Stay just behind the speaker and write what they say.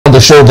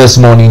show this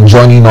morning,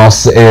 joining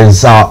us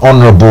is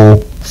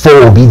Honorable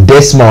Fobi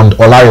Desmond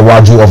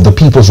Olariwaju of the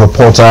People's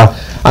Reporter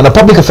and a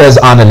public affairs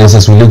analyst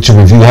as we look to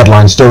review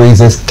headline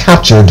stories as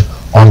captured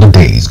on the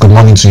days. Good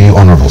morning to you,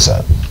 Honorable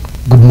Sir.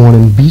 Good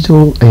morning,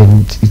 Beto,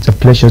 and it's a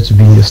pleasure to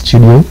be in your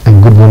studio,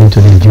 and good morning to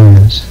the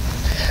Nigerians.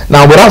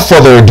 Now, without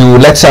further ado,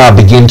 let's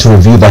begin to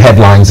review the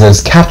headlines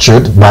as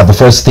captured by the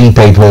first three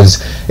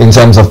papers in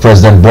terms of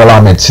President Bola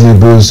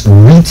Tinubu's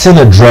written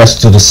address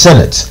to the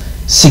Senate,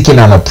 seeking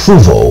an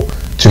approval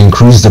to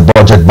increase the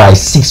budget by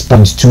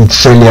 6.2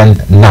 trillion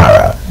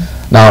naira.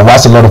 Now,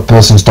 whilst a lot of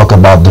persons talk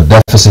about the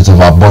deficit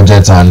of our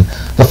budget and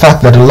the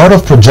fact that a lot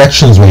of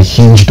projections were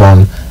hinged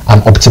on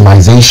an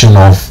optimization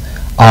of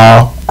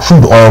our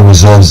crude oil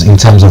reserves in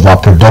terms of our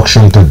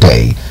production per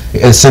day,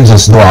 it seems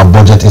as though our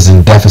budget is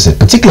in deficit.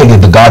 Particularly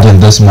The Guardian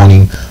this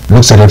morning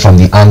looks at it from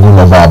the angle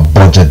of our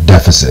budget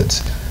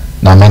deficit.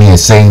 Now, many are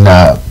saying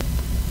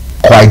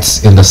quite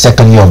in the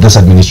second year of this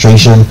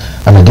administration,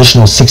 an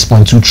additional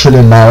 6.2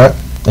 trillion naira.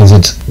 Is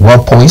it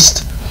well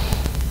poised?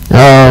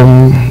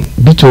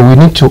 Bito, we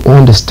need to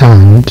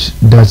understand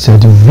that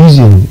the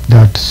reason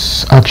that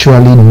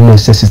actually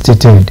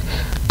necessitated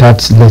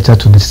that letter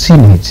to the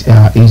Senate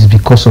is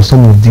because of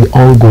some of the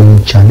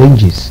ongoing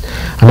challenges,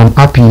 and I'm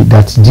happy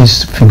that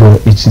this figure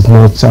it is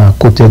not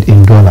quoted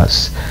in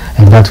dollars,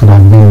 and that would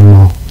have been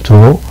more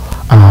to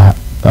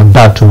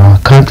bad to our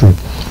country.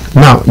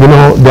 Now, you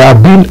know, there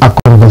have been a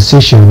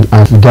conversation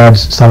as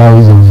regards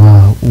salaries of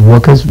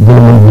workers,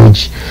 minimum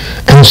wage,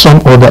 and some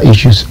other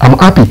issues. I'm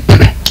happy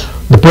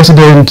the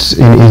president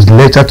in his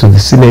letter to the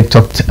Senate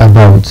talked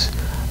about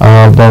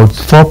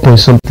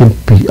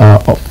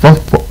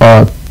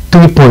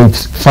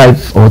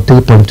 3.5 or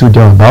 3.2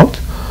 thereabout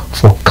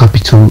for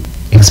capital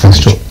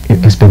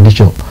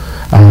expenditure.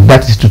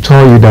 That is to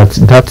tell you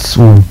that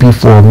will be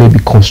for maybe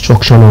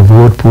construction of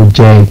road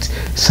projects,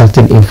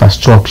 certain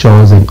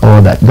infrastructures and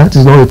all that. That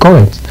is not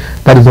recurrent.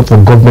 That is not for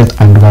government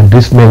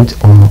aggrandizement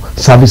or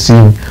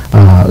servicing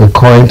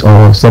recurrent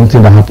or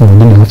something that happened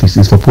within the office.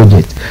 It's for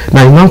projects.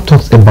 Now it now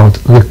talks about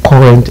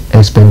recurrent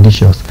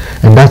expenditures,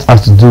 and that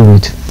has to do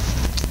with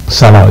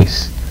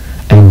salaries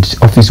and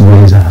office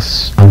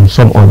wages and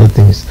some other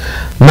things.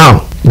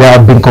 Now there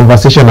have been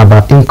conversation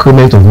about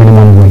increment of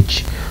minimum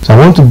wage. So I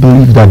want to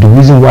believe that the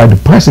reason why the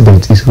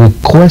president is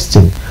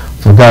requesting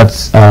for that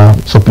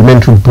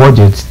supplementary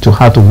budget to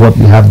add to what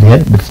we have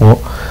there before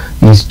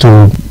is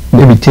to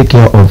maybe take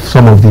care of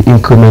some of the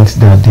increments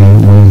that they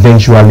will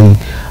eventually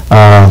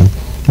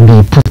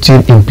be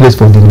putting in place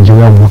for the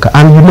Nigerian worker.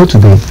 And you know,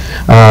 today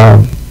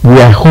we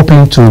are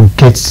hoping to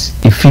get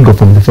a figure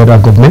from the federal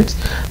government.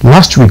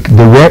 Last week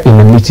they were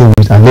in a meeting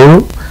with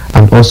Alero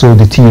and also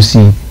the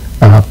TUC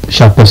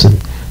chairperson.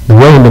 We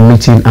were in the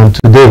meeting, and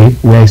today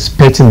we are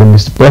expecting the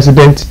Mr.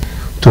 President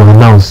to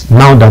announce,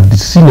 now that the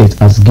Senate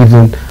has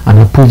given an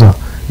approval.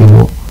 You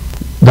know,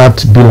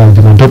 that bill has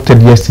been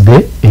adopted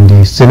yesterday in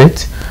the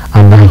Senate,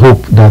 and I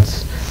hope that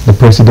the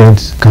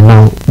President can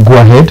now go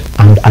ahead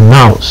and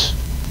announce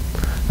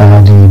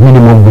the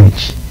minimum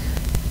wage.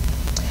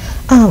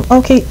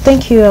 Okay,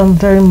 thank you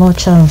very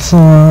much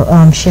for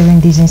sharing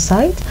this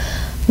insight.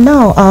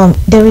 Now,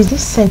 there is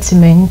this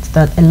sentiment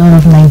that a lot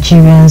of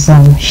Nigerians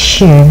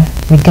share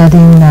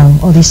regarding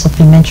all these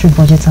supplementary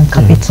budgets and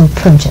capital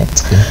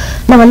projects.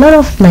 Now, a lot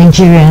of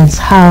Nigerians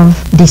have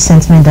this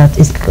sentiment that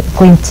it's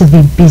going to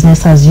be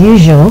business as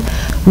usual,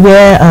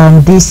 where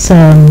these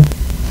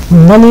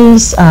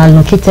monies are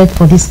located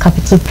for this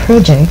capital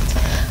project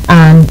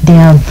and they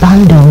are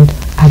abandoned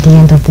at the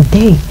end of the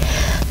day.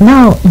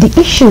 Now, the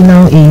issue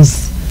now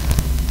is,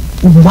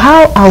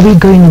 how are we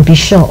going to be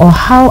sure, or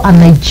how are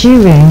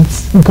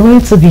Nigerians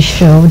going to be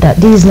sure that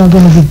this is not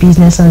going to be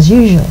business as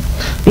usual?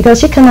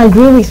 Because you can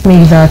agree with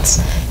me that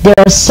there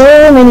are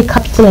so many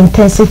capital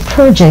intensive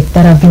projects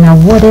that have been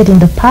awarded in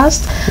the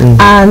past,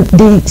 and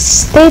the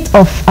state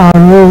of our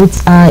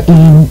roads are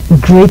in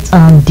great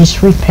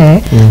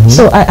disrepair.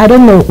 So I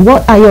don't know,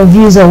 what are your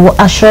views, or what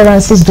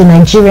assurances do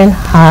Nigerians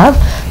have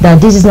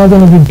that this is not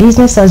going to be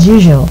business as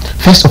usual?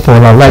 First of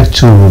all, I'd like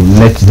to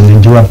let the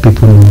Nigerian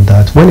people know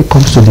that when it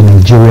comes to the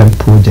Nigerian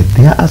project,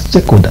 they are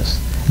stakeholders.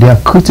 They are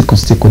critical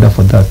stakeholders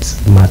for that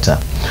matter.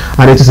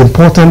 And it is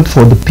important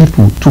for the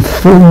people to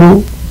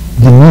follow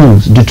the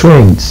news, the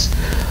trends.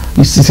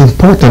 It is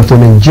important for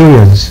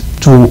Nigerians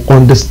to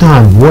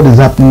understand what is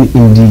happening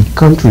in the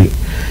country.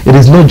 It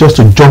is not just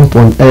to jump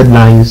on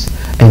headlines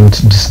and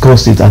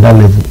discuss it at that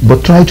level,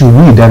 but try to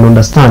read and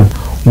understand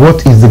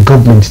what is the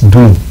government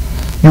doing.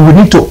 You will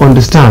need to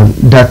understand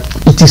that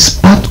it is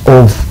part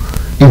of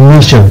a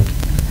nation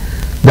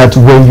that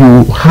when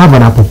you have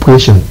an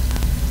appropriation,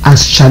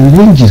 as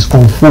challenges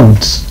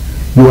unfolds,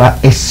 you are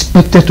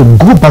expected to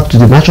go back to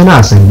the National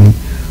Assembly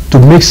to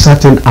make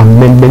certain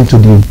amendment to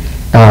the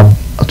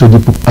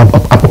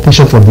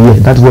appropriation for the year.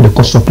 That's what they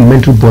call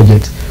supplementary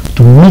budget,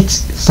 to meet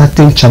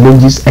certain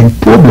challenges and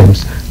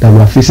problems that we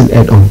are facing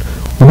head on.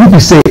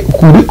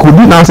 Could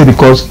we now say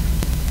because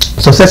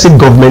successive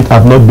government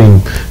have not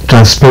been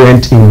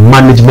transparent in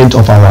management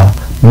of our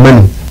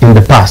money in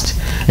the past,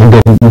 and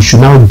then we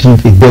should now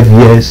give a deaf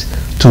ears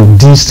to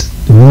this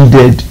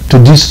needed, to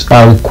this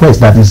request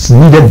that is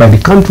needed by the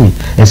country,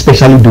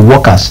 especially the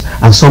workers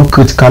and some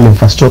critical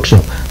infrastructure.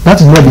 That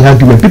is not the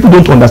argument. People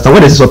don't understand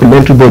what is a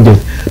supplementary budget.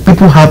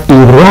 People have a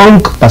wrong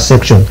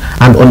perception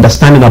and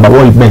understanding about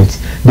what it meant.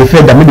 They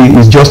felt that maybe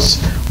it's just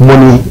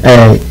money.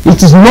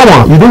 It is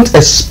normal. You don't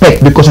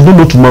expect, because you don't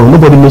know tomorrow.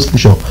 Nobody knows for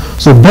sure.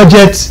 So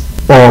budget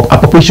or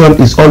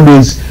appropriation is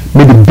always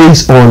maybe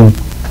based on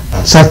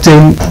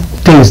certain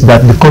things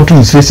that the country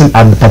is facing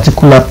at the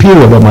particular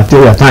period or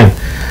material time.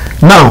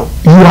 Now,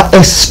 you are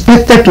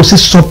expected to see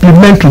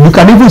supplementary. You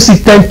can even see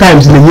 10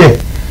 times in a year.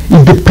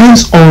 It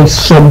depends on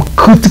some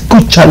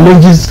critical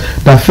challenges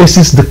that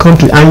faces the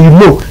country, and you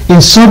know,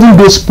 in solving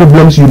those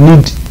problems, you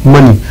need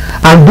money,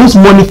 and those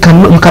money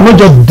you cannot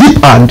just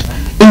dip hand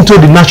into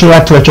the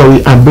national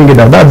treasury and bring it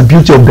out. That's the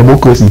beauty of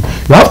democracy.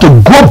 You have to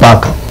go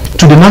back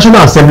to the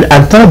National Assembly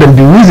and tell them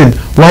the reason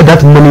why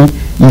that money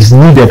is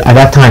needed at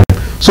that time.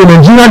 So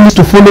Nigeria needs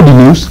to follow the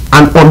news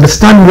and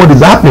understand what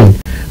is happening,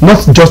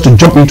 not just to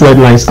jump into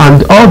headlines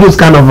and all those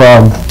kind of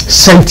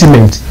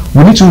sentiment.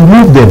 We need to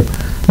remove them.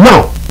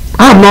 Now,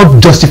 I am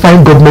not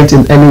justifying government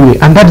in any way,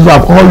 and that is why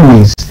I've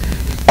always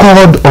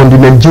called on the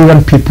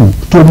Nigerian people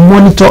to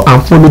monitor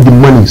and follow the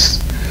monies.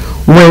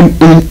 When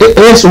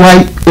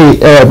SY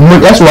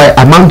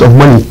amount of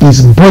money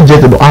is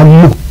budgeted or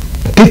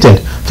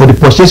allocated for the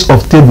purchase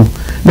of table,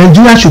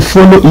 Nigeria should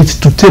follow it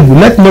to table.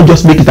 Let's not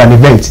just make it an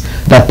event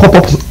that pop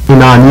up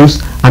in our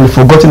news and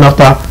forgotten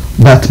after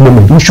that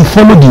moment. We should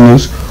follow the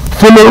news,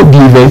 follow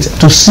the event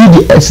to see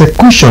the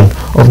execution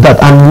of that.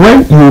 And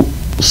when you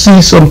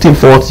see something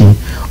faulty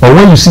or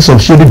when you see some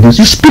shady news,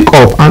 you speak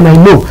up, and I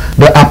know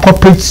the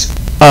appropriate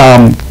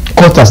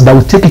quarters that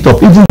will take it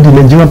up. Even the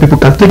Nigerian people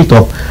can take it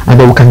up, and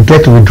then we can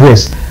get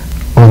redress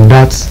on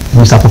that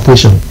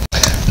misappropriation.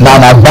 Now,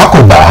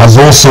 Bakoba has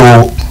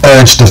also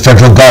urged the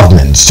federal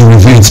government to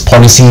review its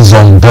policies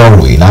on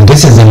borrowing, and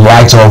this is in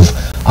light of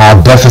our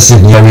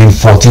deficit nearing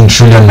 14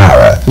 trillion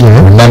naira.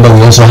 Remember,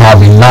 we also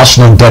have a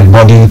national debt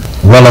body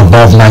well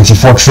above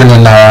 94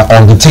 trillion naira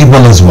on the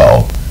table as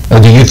well.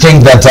 Do you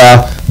think that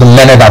the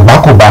Leonard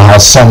Bakoba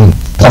has some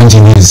point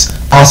in his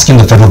asking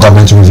the federal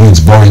government to review its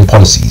borrowing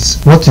policies?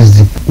 What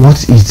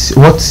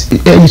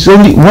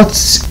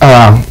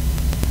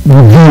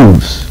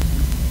reviews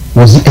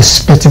was he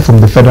expecting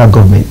from the federal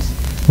government?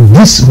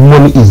 This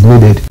money is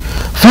needed.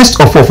 First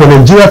of all, for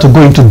Nigeria to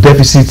go into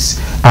deficits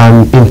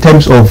in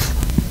terms of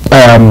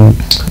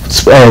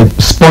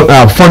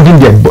funding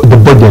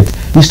the budget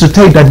is to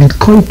tell you that the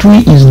country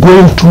is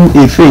going through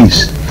a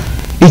phase.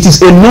 It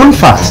is a known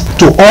fact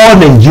to all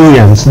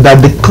Nigerians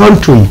that the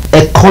country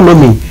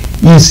economy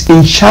is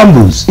in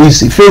shambles,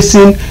 is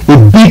facing a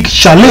big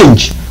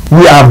challenge.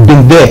 We have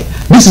been there.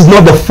 This is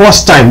not the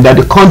first time that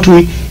the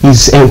country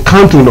is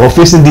encountering or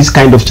facing this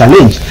kind of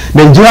challenge.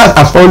 Nigeria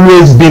has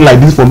always been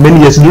like this for many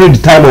years. During the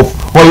time of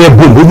oil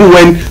boom, even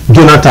when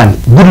Goodluck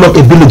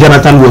Ebele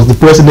Jonathan was the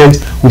president,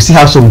 we still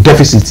have some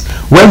deficits.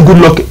 When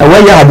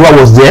Yar'Adua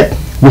was there,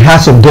 we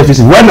had some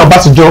deficits. When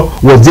Obasanjo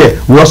was there,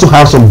 we also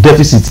have some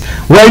deficits.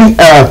 When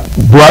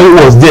Buhari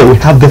was there, we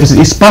have deficits.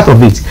 It's part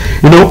of it.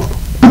 You know,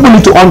 people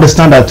need to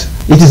understand that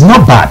it is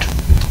not bad.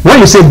 When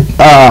you say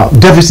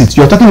deficit,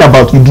 you're talking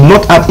about you do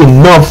not have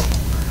enough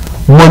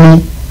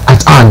money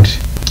at hand,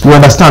 you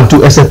understand,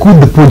 to execute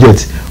the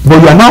project,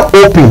 but you are now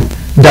hoping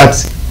that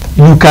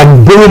you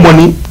can borrow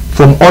money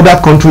from other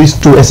countries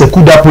to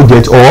execute that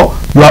project, or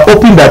you are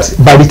hoping that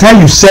by the time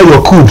you sell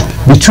your crude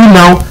between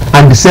now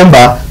and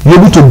December,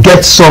 you're able to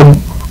get some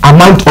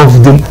amount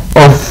of the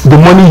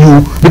money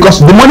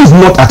because the money is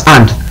not at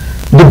hand.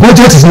 The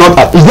budget is not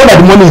it's not that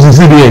the money is in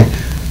CBN.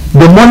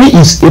 The money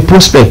is a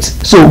prospect,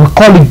 so we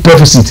call it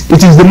deficit.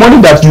 It is the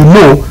money that you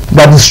know,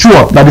 that is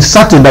sure, that is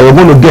certain that you're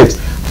going to get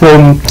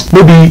from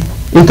maybe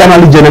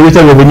internally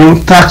generated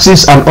revenue,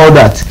 taxes and all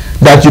that,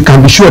 that you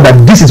can be sure that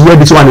this is where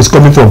this one is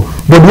coming from.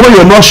 But when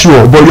you're not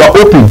sure, but you are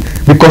hoping,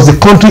 because the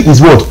country is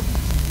what?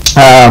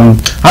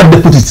 How do they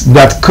put it?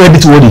 That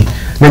credit worthy.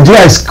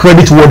 Nigeria is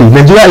credit worthy.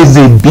 Nigeria is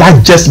the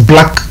largest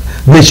black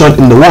nation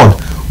in the world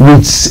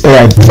with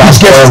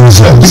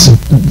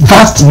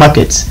vast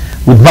markets.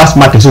 So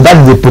that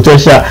is the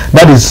potential.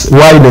 That is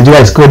why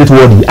Nigeria is credit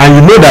worthy. And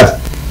you know that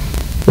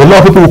a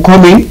lot of people will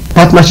come in,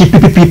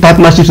 PPP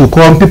partnerships will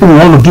come, people will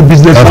want to do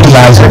business, so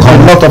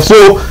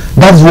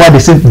that's why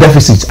they say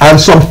deficits. And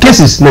some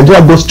cases,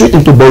 Nigeria goes straight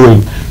into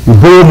borrowing. You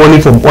borrow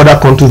money from other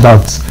countries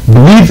that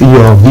believe in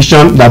your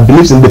vision, that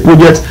believes in the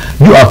project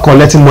you are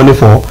collecting money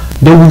for.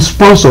 They will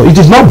sponsor.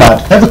 It is not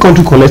bad. Every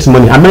country collects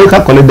money.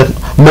 America collects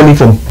money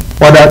from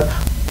other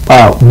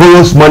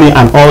borrows money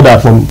and all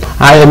that from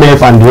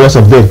IMF and the rest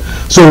of them.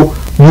 So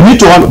you need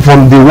to earn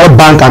from the World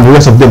Bank and the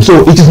rest of them.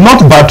 So it is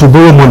not bad to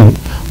borrow money,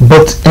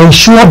 but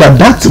ensure that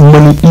that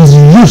money is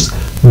used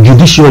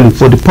judicially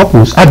for the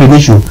purpose ab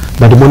initio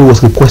that the money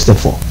was requested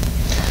for.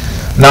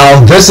 Now,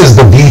 this is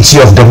the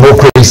beauty of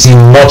democracy,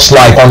 much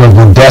like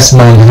Honorable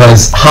Desmond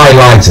has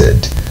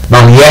highlighted.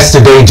 Now,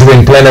 yesterday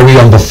during plenary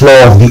on the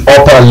floor of the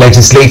upper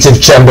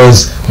legislative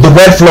chambers, the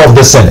red floor of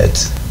the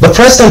Senate, the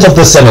President of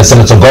the Senate,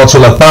 Senator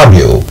Godswill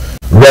Akpabio,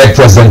 read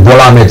President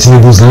Bola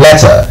Tinubu's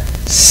letter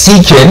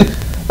seeking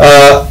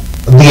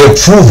the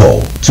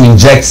approval to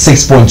inject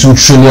 6.2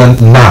 trillion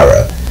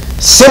naira.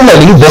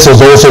 Similarly, this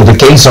was also the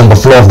case on the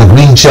floor of the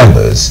Green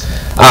Chambers,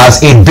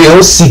 as a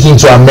bill seeking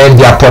to amend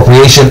the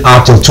Appropriation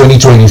Act of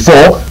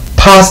 2024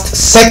 passed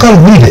second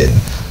reading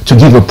to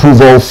give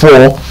approval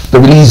for the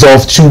release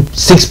of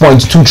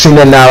 6.2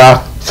 trillion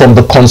naira from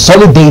the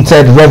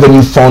Consolidated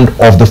Revenue Fund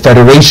of the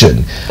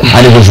Federation,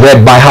 and it was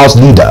read by House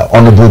Leader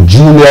Honorable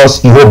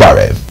Julius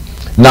Ihobarev.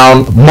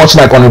 Now, much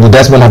like Honorable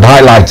Desmond had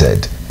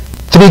highlighted,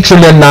 3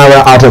 trillion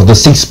naira out of the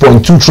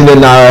 6.2 trillion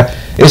naira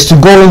is to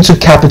go into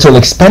capital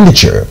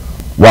expenditure,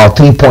 while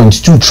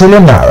 3.2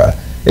 trillion naira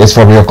is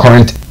for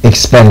recurrent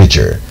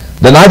expenditure.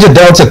 The Niger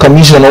Delta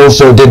Commission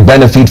also did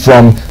benefit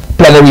from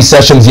plenary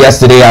sessions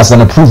yesterday, as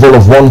an approval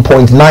of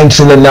 1.9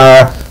 trillion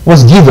naira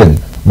was given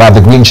by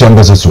the Green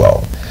Chambers as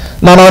well.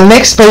 Now, our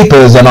next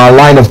papers and our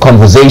line of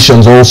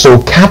conversations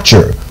also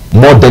capture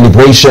more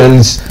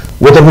deliberations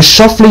with a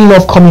reshuffling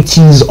of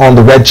committees on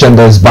the Red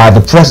Chambers by the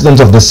President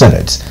of the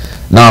Senate.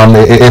 Now,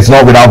 it's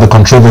not without the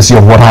controversy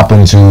of what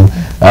happened to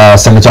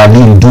Senator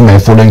Ali Ndume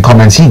following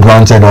comments he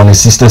granted on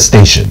his sister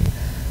station.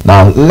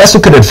 Now, let's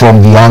look at it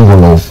from the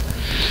angle of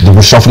the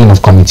reshuffling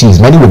of committees.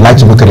 Many would like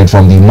to look at it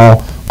from the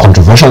more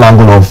controversial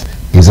angle of,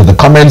 is it the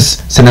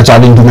comments Senator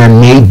Ali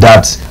Ndume made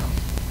that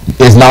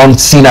is now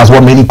seen as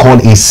what many call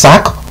a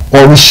sack,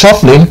 or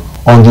reshuffling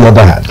on the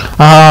other hand?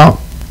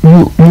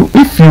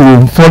 If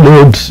you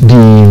followed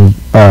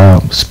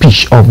the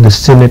speech of the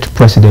Senate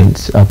President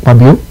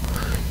Akpabio,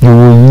 you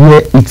will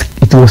hear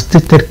it was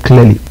stated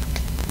clearly.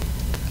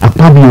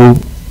 Akpabio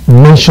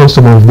mentioned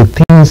some of the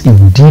things he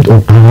did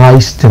on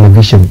Arise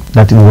Television,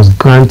 that he was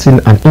granting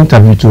an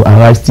interview to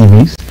Arise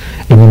TVs,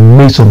 and he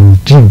made some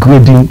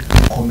degrading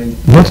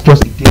comments, not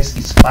just against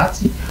his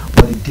party,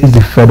 but against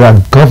the federal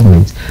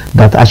government,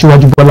 that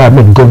Asiwaju Bola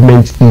Ahmed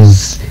government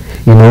is,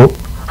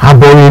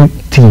 harboring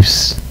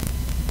thieves.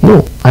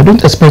 No, I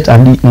don't expect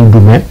Ali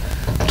Ndume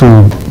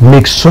to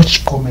make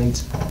such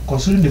comments,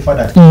 considering the fact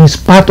that he is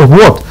part of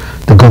what?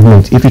 The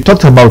government. If you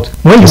talked about,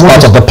 when he's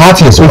part of the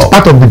party as well. It's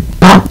part of the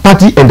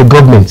party and the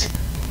government.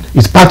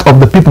 It's part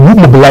of the people who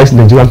mobilize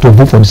Nigerians to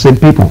vote for the same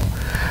people.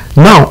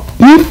 Now,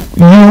 if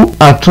you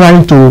are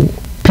trying to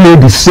play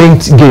the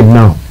saint game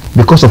now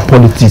because of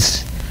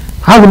politics,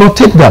 I will not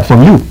take that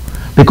from you.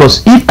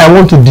 Because if I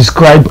want to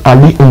describe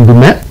Ali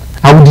Ndume,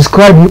 I will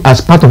describe him as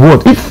part of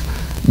what? If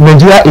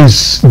Nigeria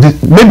is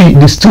maybe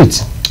the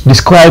streets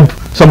describe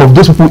some of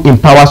those people in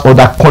powers or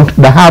that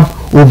have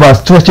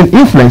overstretching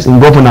influence in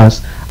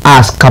governance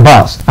as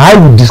cabals, I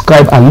would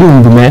describe Ali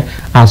Ndume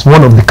as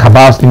one of the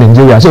cabals in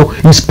Nigeria. So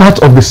he's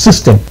part of the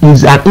system.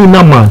 He's an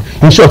inner man.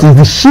 In short, he's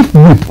the chief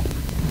whip,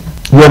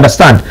 you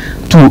understand,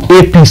 to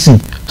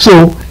APC.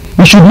 So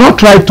he should not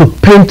try to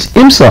paint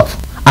himself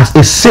as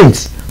a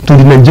saint to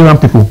the Nigerian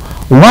people.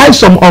 Why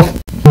some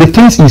of the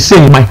things he's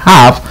saying might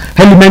have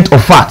element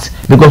of fact,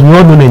 because we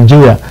all know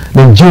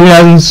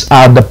Nigerians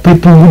are the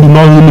people who do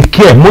not really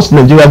care. Most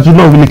Nigerians do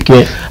not really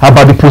care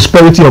about the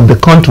prosperity of the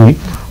country.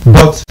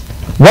 But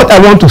what I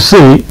want to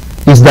say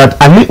is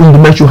that Ali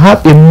Ndume should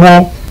have a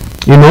more,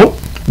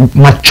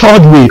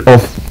 matured way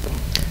of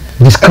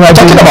describing.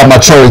 Talking about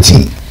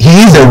maturity,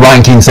 he is a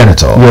ranking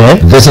senator. Yeah.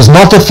 This is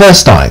not the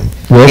first time.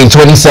 Yeah. In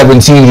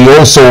 2017, he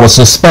also was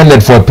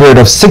suspended for a period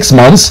of 6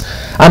 months,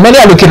 and many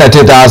are looking at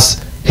it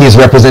as his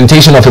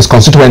representation of his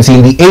constituency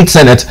in the 8th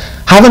Senate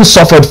having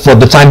suffered for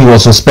the time he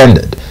was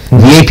suspended.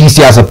 The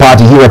APC as a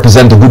party, he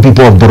represents the good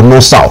people of Borno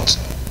South.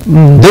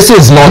 This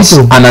is not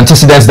an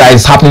antecedent that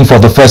is happening for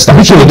the first time.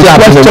 The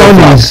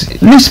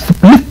question is,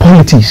 leave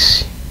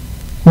politics.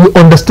 We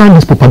understand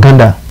this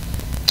propaganda.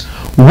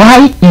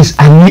 Why is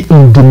Ali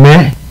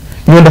Ndume,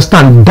 you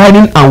understand,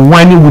 dining and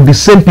whining with the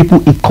same people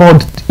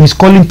he's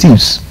calling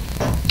thieves?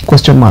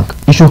 Question mark.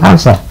 You should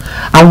answer.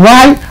 And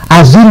why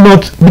has he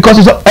not?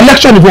 Because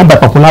election is won by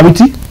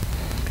popularity.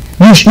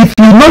 If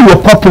you know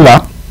you're popular,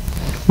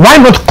 why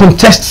not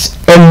contest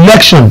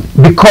election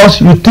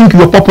because you think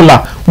you're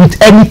popular with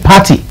any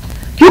party?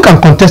 You can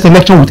contest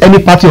election with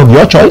any party of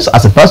your choice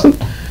as a person,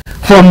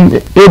 from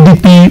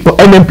ADP or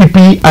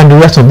NMPP and the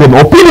rest of them,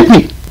 or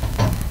PDP.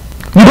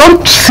 You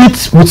don't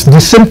sit with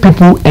the same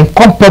people and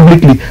come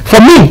publicly.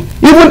 For me,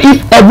 even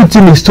if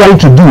everything he's trying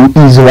to do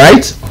is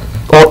right,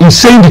 or is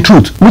saying the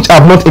truth, which I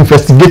have not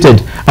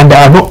investigated and there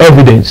are no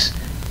evidence,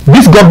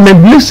 this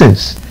government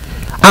listens.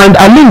 And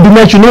Ali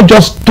Ndume should not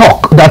just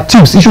talk that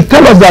tips. He should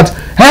tell us that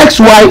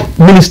XY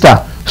minister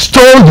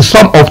stole the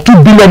sum of 2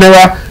 billion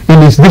naira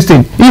in his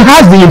listing. He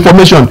has the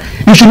information.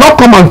 He should not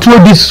come and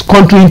throw this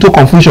country into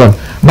confusion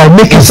by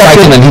making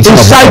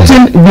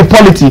inciting the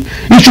polity.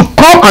 He should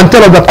come and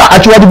tell us that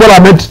actually Bola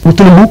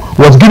Tinubu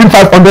was given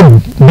 $500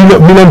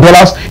 million.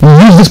 He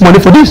used this money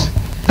for this.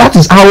 That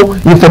is how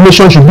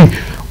information should be.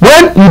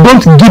 When you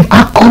don't give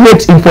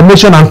accurate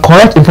information and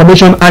correct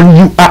information, and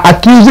you are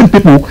accusing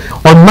people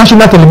on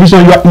national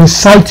television, you are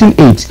inciting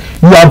it.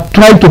 You are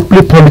trying to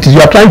play politics.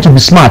 You are trying to be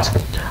smart.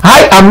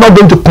 I am not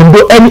going to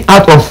condone any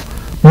act of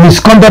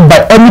misconduct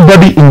by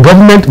anybody in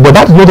government, but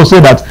that is not to say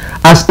that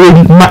as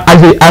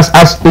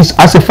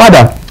a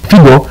father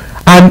figure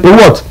and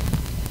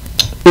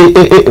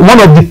one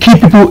of the key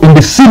people in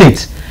the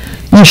Senate,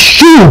 he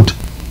should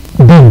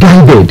be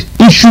guided.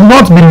 It should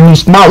not be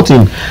loose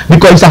mouthing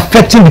because it's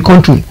affecting the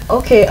country.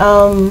 Okay,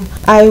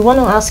 I want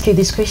to ask you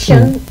this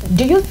question.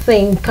 Do you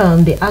think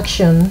the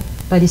action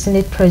by the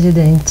Senate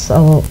President,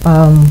 or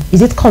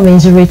is it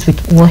commensurate with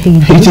what he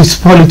did? It is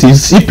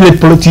politics. He played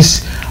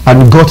politics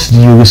and got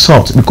the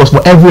result, because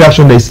for every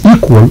action there is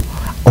equal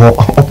or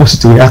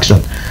opposite reaction.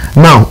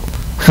 Now,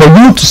 for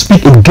you to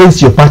speak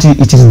against your party,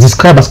 it is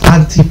described as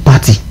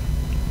anti-party.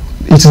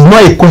 It is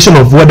not a question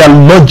of whether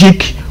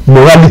logic,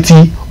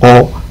 morality,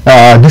 or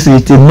this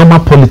is a normal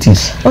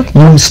politics. Okay.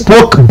 You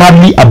spoke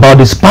badly about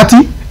this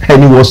party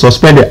and he was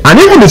suspended. And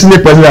even the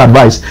Senate President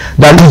advised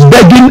that he's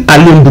begging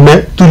Ali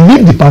Ndume to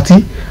leave the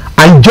party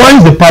and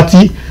join the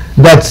party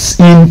that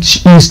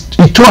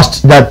he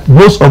trusts that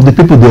most of the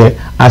people there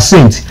are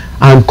saints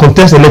and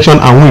contest election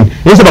and win,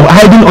 instead of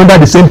hiding under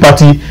the same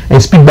party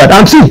and speak bad.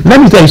 And see, let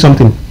me tell you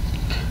something.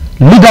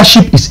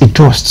 Leadership is a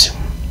trust,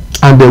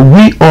 and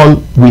we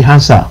all will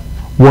answer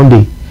one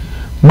day.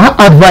 My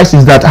advice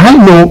is that I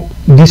know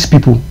these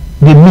people,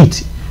 they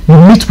meet, you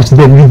meet with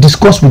them, you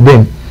discuss with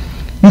them,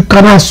 you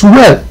can as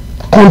well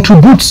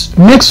contribute,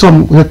 make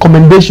some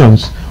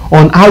recommendations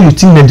on how you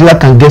think Nigeria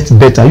can get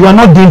better. You are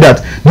not doing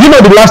that. Do you know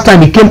the last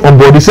time he came on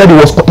board, he said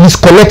he's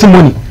collecting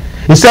money.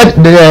 He said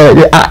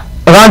the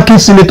ranking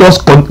senators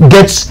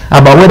gets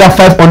about whether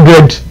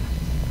 500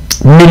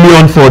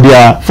 million for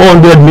their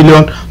 400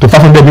 million to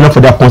 500 million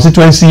for their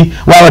constituency,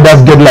 while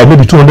others get like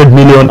maybe 200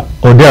 million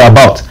or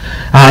thereabout,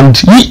 and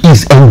he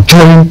is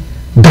enjoying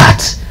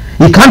that.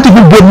 He can't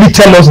even boldly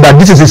tell us that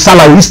this is his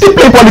salary. He's still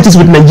playing politics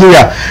with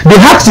Nigeria.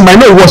 They asked him, I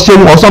know it was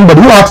Shehu or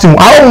somebody who asked him,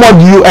 how much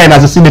do you earn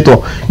as a senator?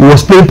 He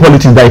was playing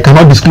politics, that he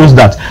cannot disclose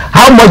that.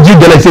 How much do you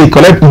get? Like say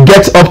he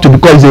gets up to,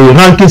 because he's a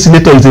ranking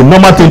senator, is a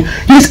normal thing.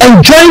 He's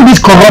enjoying this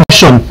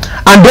corruption,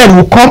 and then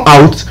will come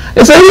out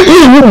and say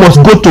he who must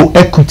go to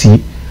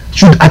equity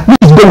should at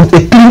least go with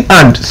a clean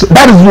hand. So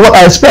that is what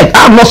I expect.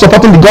 I'm not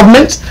supporting the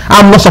government,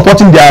 I'm not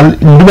supporting their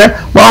leader,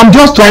 but I'm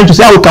just trying to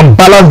see how we can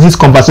balance this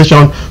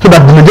conversation so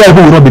that the Nigerian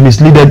people will not be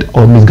misled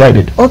or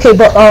misguided. Okay,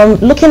 but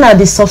looking at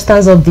the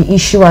substance of the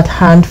issue at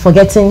hand,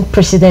 forgetting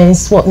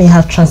precedents, what may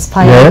have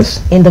transpired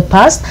in the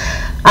past,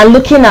 and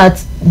looking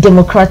at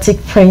democratic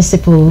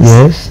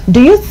principles,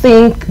 do you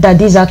think that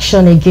this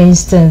action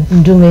against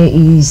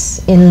Ndume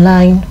is in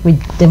line with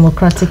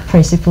democratic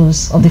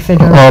principles of the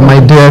federal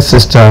government? My dear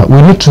sister,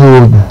 we need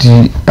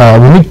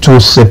to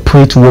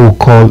separate what we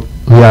call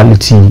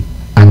reality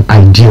and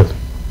ideal.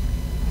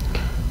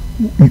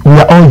 We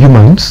are all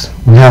humans.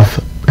 We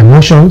have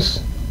emotions.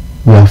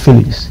 We have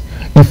feelings.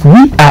 If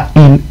we are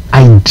in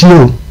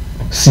ideal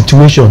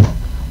situation,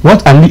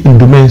 what Ali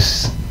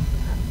Ndume's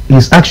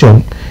his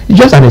action is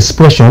just an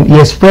expression. He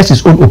expressed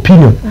his own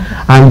opinion,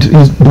 and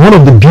one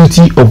of the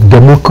beauty of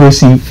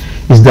democracy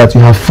is that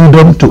you have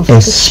freedom to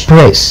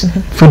express,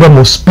 freedom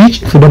of speech,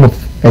 freedom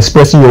of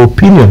expressing your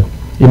opinion.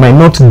 It might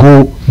not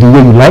go the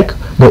way you like,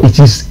 but it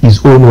is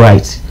his own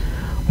right.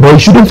 But you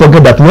shouldn't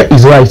forget that where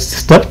his right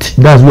stopped,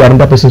 that's where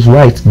another person's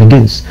right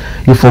begins.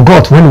 He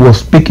forgot when he was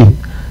speaking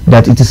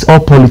that it is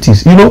all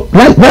politics. You know,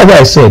 like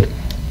I said,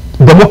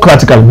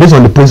 democratically, based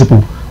on the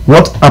principle,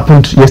 what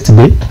happened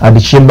yesterday at the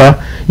chamber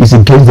is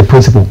against the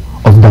principle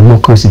of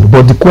democracy.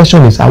 But the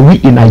question is, are we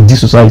in an ideal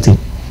society?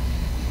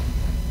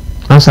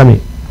 Answer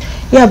me.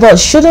 Yeah, but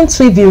shouldn't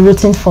we be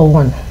rooting for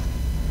one?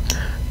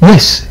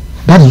 Yes,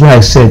 that is why I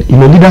said, you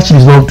know, leadership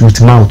is not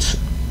with mouth.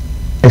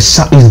 It's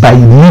by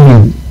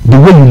living, the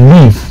way you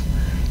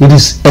live. It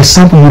is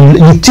example.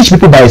 You teach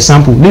people by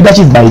example.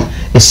 Leadership by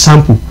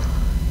example.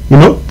 You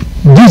know,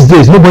 these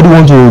days nobody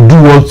wants to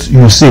do what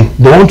you say.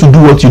 They want to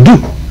do what you do.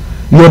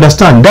 You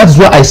understand? That's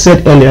why I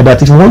said earlier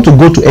that if you want to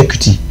go to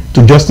equity,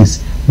 to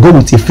justice, go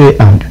with a fair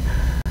hand.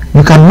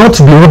 You cannot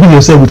be robbing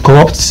yourself with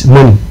corrupt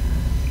money,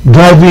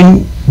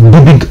 driving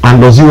big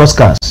and luxurious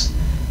cars,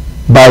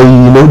 by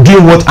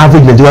doing what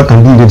average Nigeria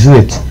can do in the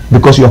Senate,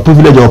 because you are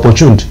privileged or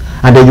opportuned,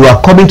 and then you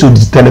are coming to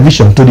the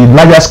television, to the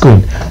larger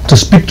screen, to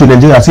speak to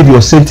Nigeria as if you're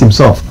a saint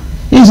himself.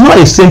 He's not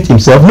a saint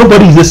himself.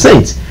 Nobody is a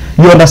saint.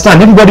 You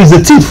understand? Everybody is a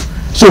thief.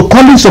 So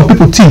calling some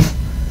people thief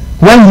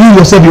when you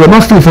yourself you are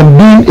not free from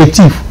being a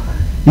thief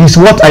is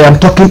what I am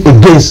talking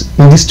against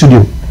in this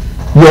studio.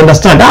 You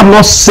understand? I'm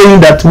not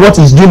saying that what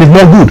he's doing is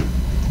not good.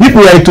 If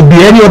we are to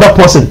be any other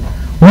person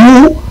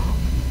who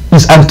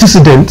his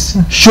antecedents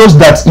shows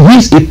that he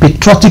is a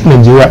patriotic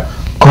Nigeria,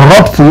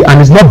 corrupt free, and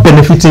is not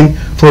benefiting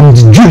from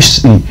the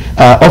Jewish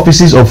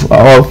offices of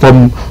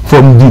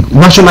from the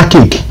national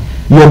cake.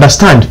 You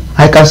understand?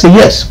 I can say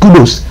yes,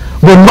 kudos,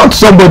 but not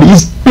somebody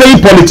is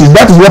playing politics.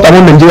 That is what I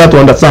want Nigeria to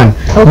understand.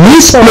 Okay,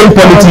 he's playing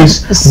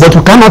politics, but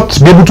we cannot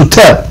be able to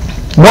tell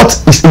what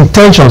his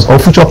intentions or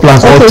future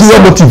plans or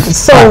motives.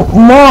 So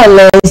more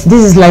or less,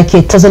 this is like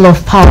a tussle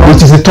of power.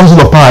 It is a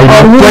tussle of power.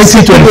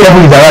 2027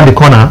 is around the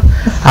corner,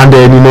 and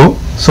then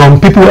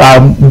some people are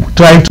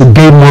trying to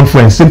gain more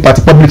friends,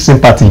 sympathy, public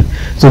sympathy.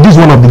 So this is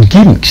one of the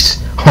gimmicks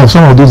of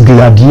some of those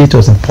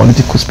gladiators in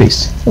political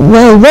space.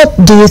 Well, what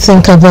do you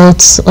think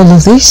about all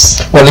of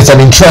this? Well, it's an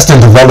interesting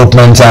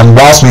development, and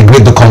whilst we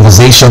greet the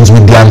conversations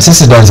with the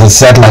antecedents, as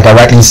said, like I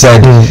rightly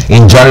said,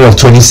 in January of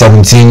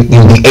 2017,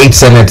 in the 8th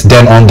Senate,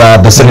 then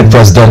under the Senate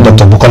President,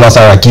 Dr. Bukola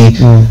Saraki,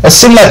 a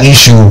similar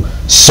issue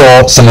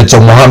saw Senator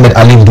Mohammed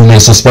Ali Ndume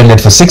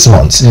suspended for 6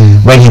 months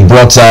when he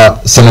brought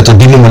Senator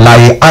Dimi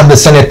Mulaye and the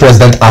Senate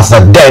President as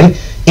at then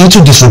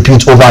into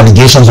disrepute over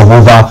allegations of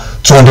over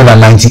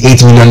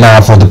 298 million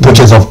naira for the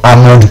purchase of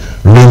armored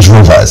Range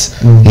Rovers.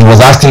 He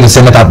was asking the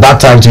Senate at that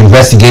time to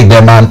investigate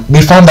them, and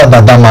we found out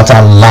that that matter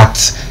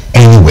lacked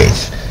any weight.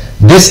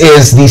 This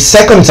is the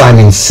second time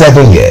in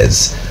 7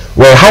 years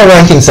where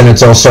high-ranking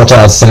senators such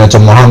as Senator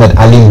Mohammed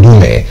Ali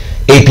Ndume,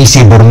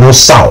 APC Borno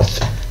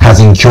South, has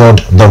incurred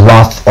the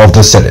wrath of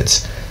the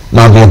Senate.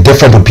 Now, there are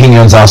different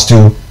opinions as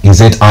to, is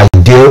it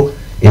ideal?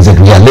 Is it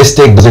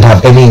realistic? Does it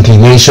have any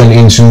inclination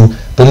into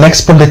the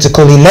next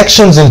political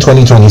elections in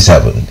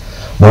 2027?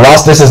 But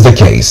whilst this is the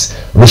case,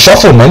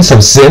 reshufflements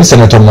have seen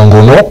Senator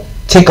Mongono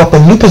take up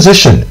a new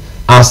position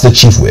as the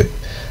chief whip.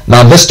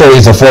 Now, this story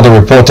is further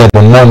reported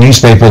on more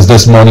newspapers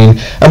this morning,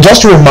 and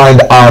just to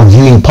remind our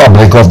viewing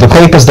public of the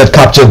papers that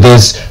captured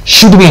this,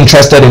 should be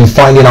interested in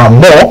finding out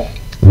more,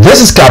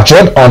 this is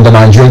captured on the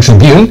Nigerian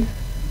Tribune,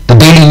 the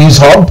Daily News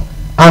Hub,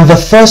 and the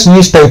First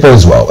newspaper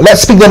as well.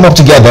 Let's pick them up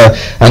together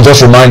and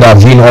just remind our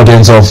viewing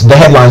audience of the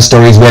headline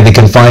stories where they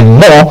can find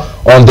more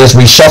on this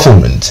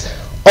reshufflement.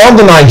 On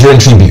the Nigerian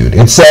Tribune,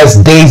 it says,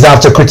 days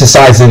after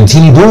criticizing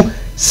Tinubu,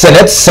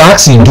 Senate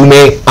sacks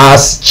Ndume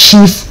as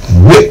chief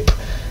whip.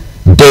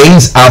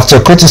 Days after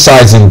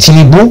criticizing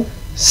Tinubu,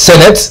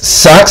 Senate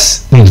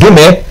sacks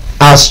Ndume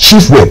as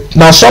chief whip.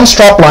 Now, some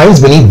strap lines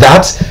beneath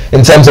that,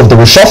 in terms of the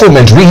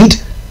reshufflement, read,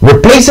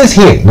 replaces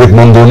him with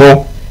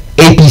Mongono.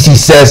 APC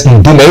says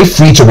Ndume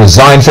free to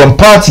resign from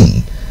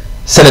party.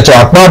 Senator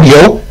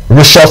Akpabio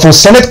reshuffles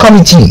Senate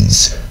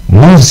committees,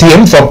 moves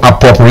him from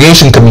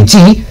Appropriation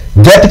Committee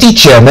Deputy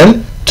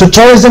Chairman to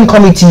Tourism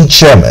Committee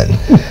Chairman.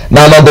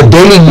 Now, on the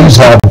Daily News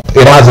Hub,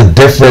 it has a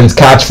different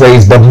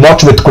catchphrase, but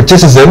much with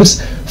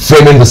criticisms.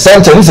 Framing the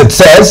sentence, it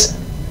says,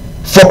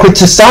 for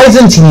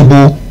criticizing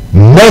Tinubu,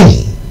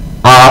 many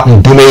are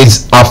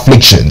Ndume's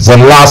afflictions.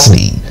 And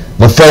lastly,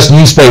 the First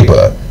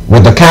newspaper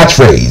with the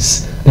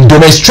catchphrase,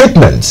 Ndume's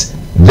treatment.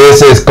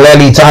 This is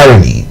clearly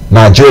tyranny.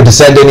 Nigeria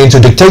descending into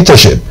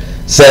dictatorship,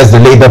 says the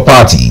Labour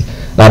Party.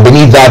 Now,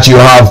 beneath that, you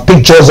have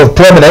pictures of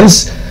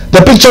prominence. The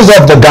pictures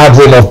of the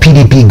gathering of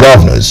PDP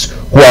governors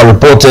who are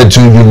reported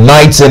to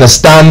unite in a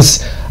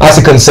stance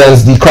as it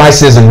concerns the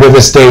crisis in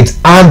Rivers State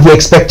and the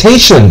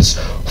expectations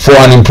for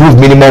an improved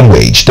minimum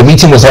wage. The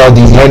meeting was held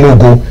in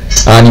Enugu,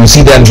 and you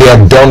see them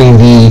there donning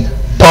the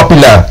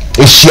popular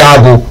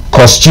Ishiago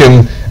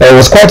costume. It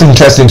was quite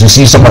interesting to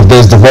see some of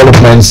those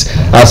developments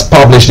as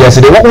published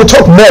yesterday. We'll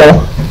talk more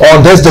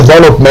on this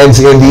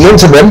development in the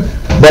interim,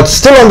 but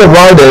still on the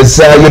riders,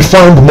 you'd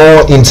find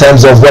more in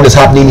terms of what is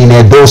happening in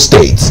Edo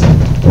State.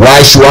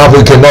 Why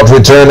Shuabu cannot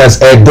return as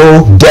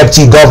Edo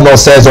Deputy Governor,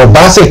 says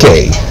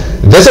Obaseke.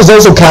 This is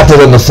also captured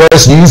in the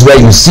First News,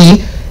 where you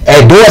see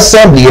Edo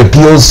Assembly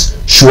appeals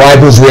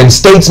Shuaibu's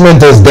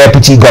reinstatement as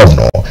Deputy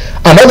Governor.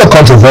 Another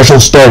controversial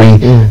story.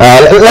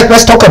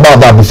 Let's talk about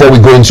that before we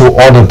go into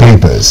other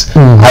papers.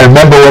 I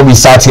remember when we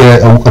sat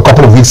here a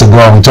couple of weeks ago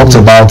and we talked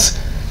about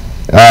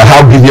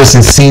how grievous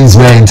his scenes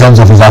were in terms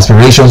of his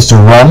aspirations to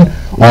run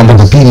under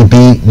the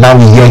PDP. Now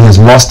we hear he has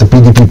lost the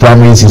PDP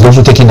primaries. He's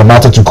also taking the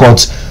matter to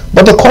court.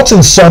 But the courts,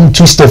 in some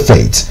twisted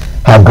fate,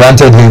 have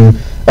granted him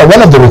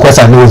one of the requests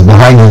I know is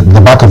behind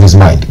the back of his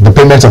mind. The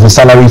payment of his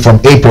salary from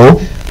April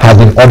has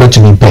been ordered to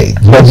be paid.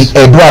 Yes. But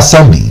the Edo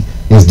Assembly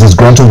is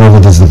disgruntled over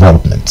this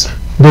development.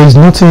 There is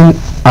nothing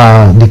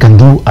they can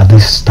do at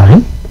this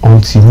time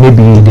until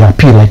maybe they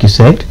appeal, like you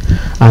said,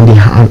 and the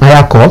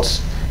higher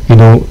courts,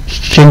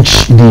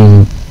 change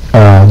the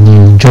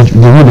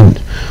ruling.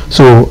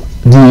 So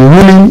the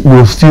ruling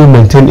will still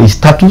maintain a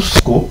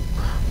status quo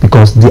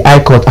because the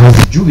High Court has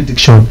the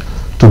jurisdiction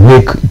to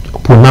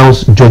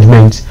pronounce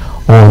judgment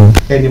on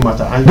any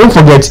matter. And don't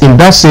forget, in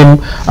that same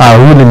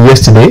ruling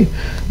yesterday,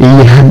 he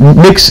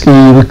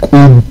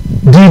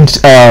did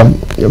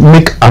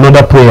make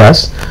another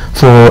prayers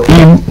for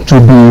him to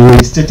be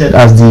reinstated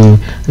as the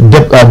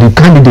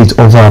candidate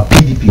of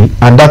PDP,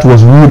 and that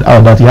was ruled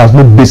out that he has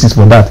no basis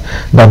for that.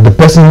 That the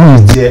person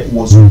who is there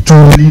was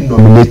duly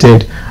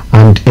nominated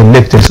and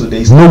elected, so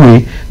there is no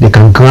way they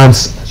can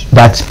grant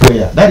that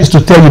prayer. That is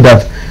to tell you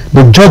that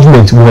the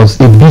judgment was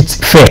a bit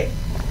fair.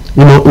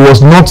 It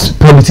was not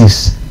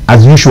politics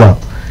as usual.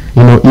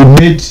 He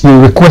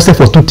requested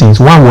for two things.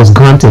 One was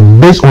granted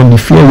based on the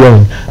fair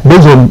hearing,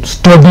 based on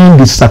studying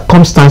the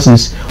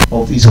circumstances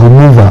of his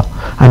removal,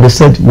 and they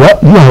said, well,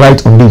 you are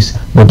right on this,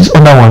 but this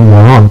other one you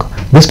are wrong.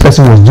 This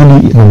person was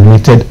duly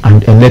nominated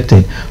and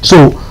elected.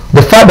 So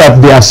the fact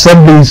that the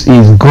assemblies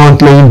is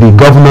gauntling, the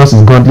governors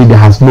is gauntling, there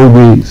has no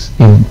ways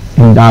in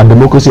our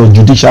democracy or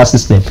judicial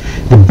system.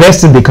 The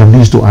best thing they can do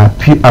is to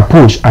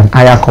approach an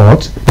higher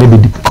court, maybe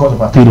the Court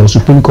of Appeal or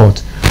Supreme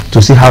Court,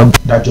 to see how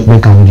that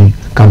judgment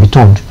can be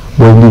turned.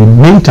 But in the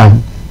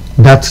meantime,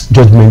 that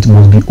judgment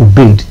must be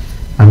obeyed,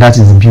 and that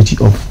is the beauty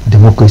of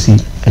democracy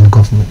and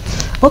government.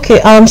 Okay,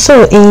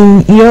 so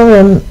in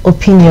your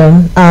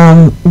opinion,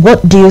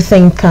 what do you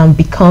think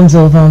becomes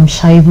of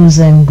Shaibu's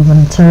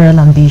gubernatorial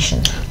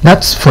ambition?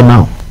 That's for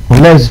now,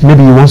 unless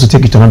maybe he wants to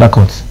take it to another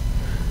court.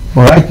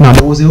 But right now,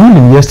 there was a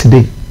ruling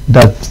yesterday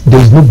that there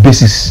is no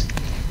basis,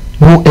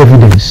 no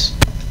evidence,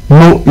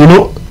 no,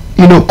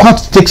 court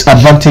takes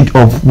advantage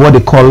of what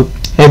they call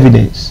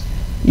evidence,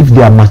 if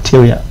they are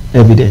material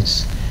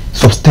evidence,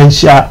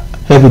 substantial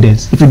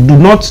evidence. If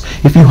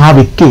you have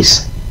a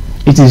case,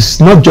 it is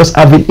not just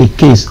having a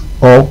case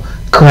or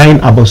crying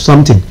about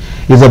something.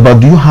 It's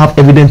about, do you have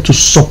evidence to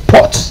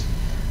support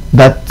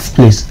that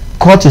place?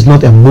 Court is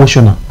not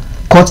emotional.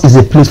 Court is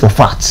a place for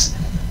facts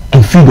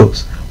and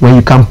figures, where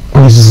you can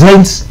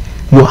present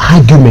your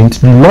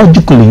argument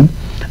logically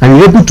and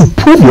you're able to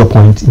prove your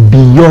point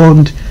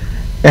beyond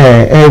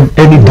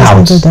any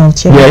doubt.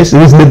 Yes,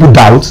 reasonable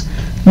doubt.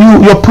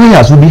 Your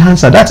prayers will be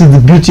answered. That is the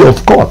beauty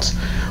of court.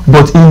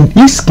 But in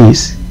his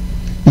case,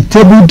 he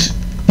tabled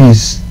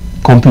his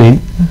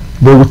complaint,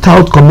 but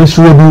without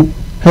commensurable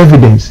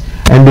evidence.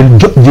 And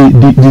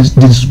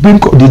the Supreme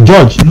Court, the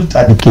judge looked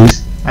at the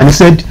case and he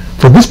said,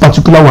 for this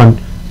particular one,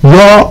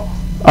 your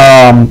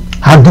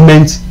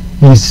argument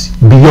is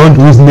beyond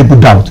reasonable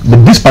doubt.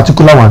 But this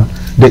particular one,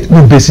 there's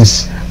no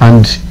basis,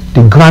 and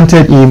they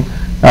granted him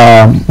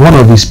one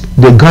of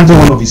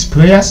his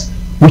prayers,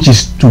 which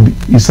is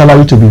his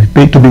salary to be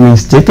paid, to be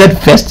reinstated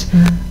first,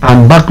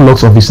 and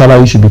backlogs of his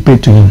salary should be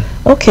paid to him.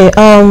 Okay,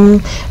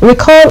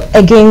 recall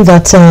again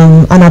that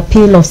an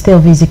appeal of stay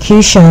of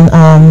execution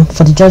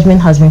for the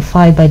judgment has been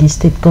filed by the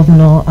state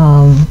governor,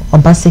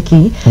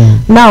 Obaseki.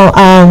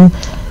 Now,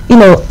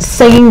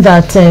 saying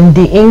that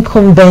the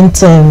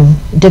incumbent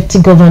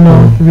deputy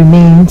governor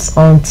remains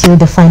until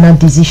the final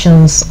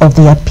decisions of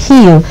the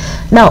appeal.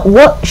 Now,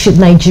 what should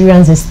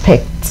Nigerians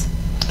expect?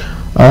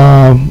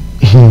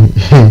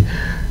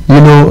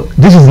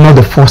 This is not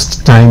the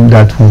first time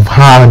that we've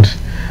had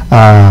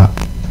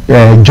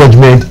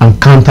judgment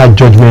and counter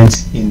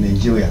judgment in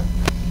Nigeria.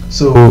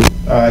 So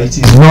it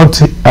is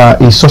not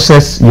a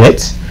success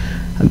yet.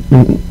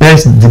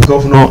 Yes, the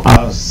governor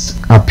has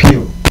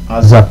appealed.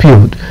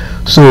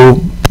 So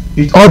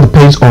it all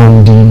depends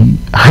on the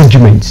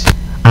arguments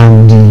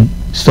and the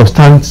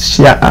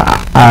substantial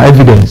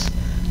evidence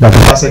that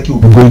Obaseki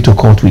will be going to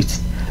court with.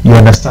 You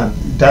understand?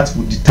 That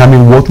will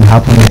determine what will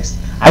happen next.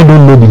 I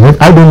don't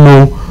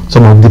know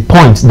some of the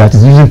points that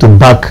is using to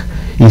back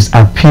his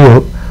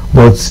appeal,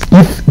 but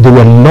if they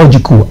were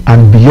logical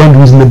and beyond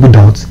reasonable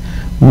doubt,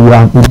 we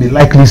may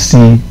likely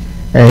see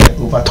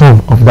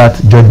overturn of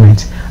that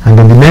judgment. And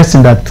then the next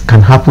thing that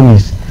can happen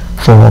is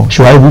for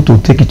Shuaibu to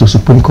take it to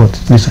Supreme Court.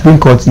 The Supreme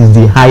Court is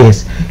the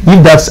highest.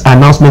 If that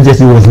announcement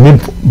yesterday was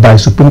made by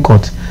Supreme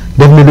Court,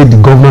 definitely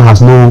the governor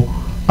has no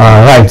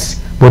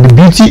rights. But the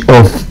beauty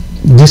of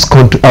this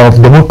country,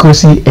 of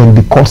democracy and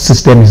the court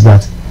system, is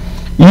that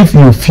if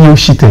you feel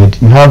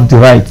cheated, you have the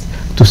right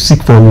to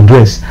seek for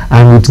redress,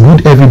 and with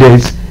good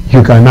evidence,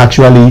 you can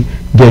actually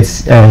get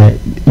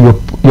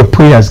your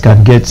prayers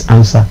can get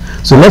answered.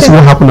 So let's see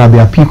what happened at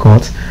the appeal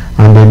court,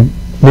 and then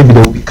maybe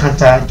there will be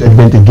counter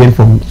judgment again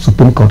from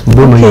Supreme Court. We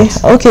don't know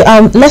yet. Okay.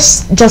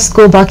 Let's just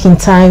go back in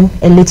time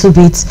a little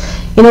bit.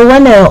 When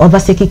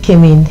Obaseki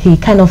came in, he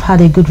kind of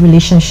had a good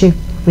relationship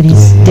with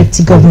his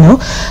deputy governor,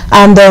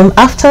 and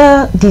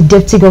after the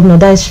deputy governor,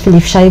 that is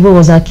Philip Shaibu,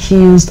 was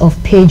accused of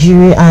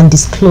perjury and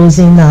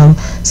disclosing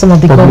some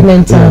of the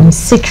government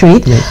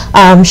secret,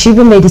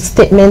 Shaibu made a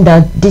statement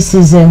that this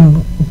is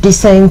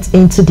descent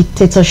into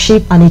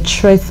dictatorship and a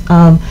threat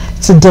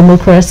to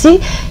democracy.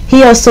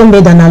 He also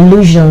made an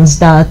allusion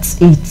that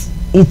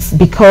it's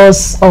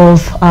because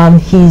of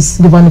his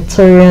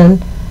gubernatorial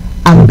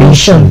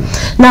ambition.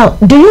 Now,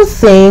 do you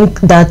think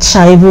that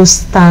Shaibu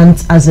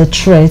stands as a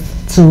threat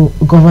to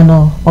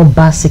Governor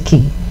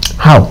Obaseki?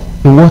 How?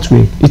 In what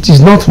way? It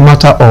is not a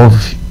matter of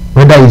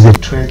whether it's a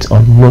threat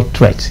or not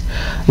threat.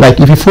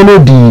 Like, if you follow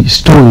the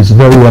stories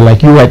very well,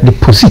 like you write the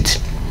proceed,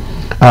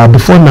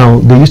 before now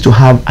they used to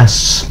have a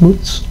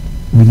smooth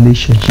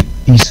relationship.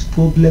 His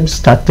problem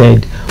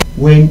started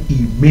when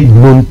he made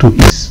known to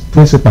his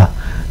principal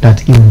that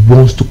he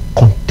wants to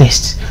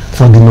contest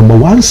for the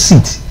 #1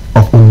 seat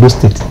of Ondo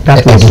State.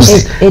 That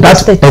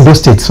was Edo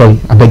State. Sorry,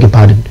 I beg your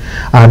pardon.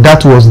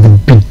 That was the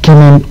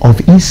beginning of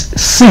his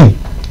sin.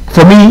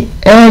 For me,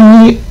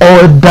 any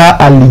other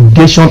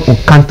allegation or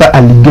counter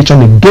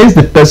allegation against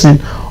the person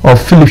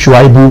of Philip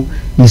Shuaibu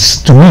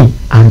is, to me,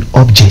 an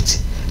object.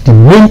 The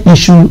main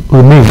issue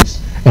remains,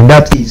 and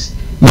that is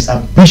his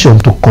ambition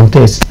to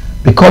contest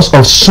because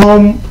of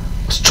some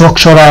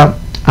structural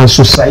and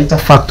societal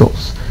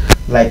factors.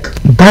 Like,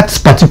 that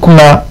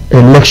particular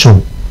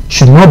election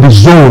should not be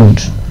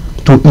zoned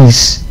to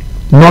his,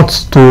 not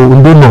to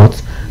Ondo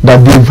North,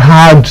 that they've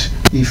had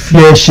a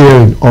fair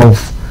sharing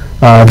of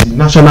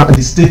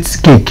the state's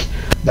cake,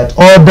 that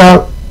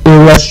other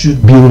areas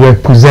should be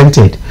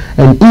represented,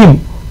 and him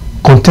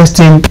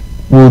contesting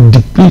will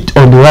deplete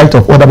on the right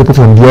of other people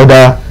from the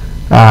other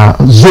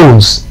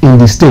zones in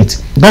the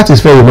state. That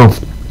is fair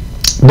enough.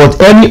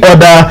 But any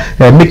other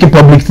making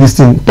public this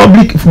thing,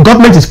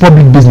 government is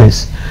public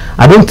business.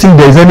 I don't think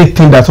there is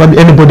anything that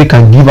anybody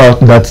can give out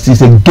that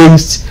is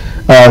against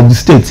the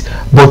state.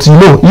 But you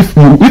know, if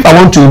I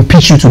want to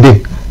impeach you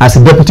today as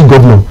a deputy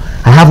governor,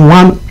 I have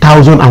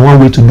 1,001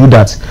 way to do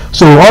that.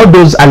 So all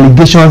those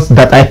allegations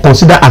that I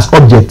consider as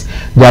object,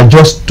 they are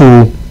just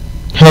to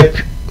help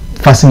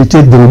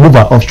facilitate the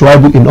removal of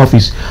Shuaibu in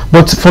office.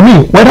 But for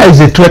me, whether it's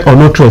a threat or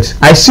no threat,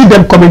 I see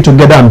them coming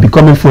together and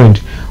becoming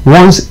friends.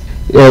 Once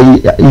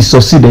he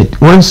succeeded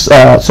in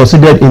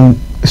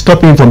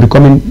stopping him from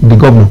becoming the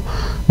governor.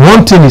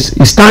 One thing is,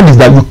 his stand is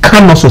that you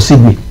cannot succeed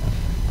me,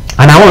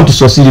 and I want to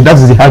succeed you. That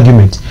is the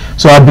argument.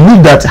 So I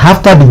believe that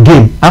after the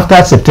game,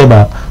 after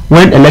September,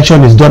 when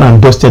election is done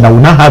and dusted, and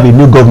we now have a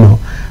new governor,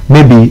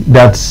 maybe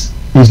that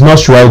is not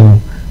Shuaibu,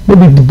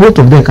 maybe the both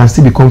of them can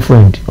still become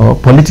friends or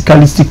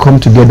politically still come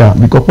together,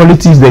 because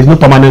politics, there is no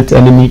permanent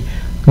enemy,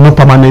 no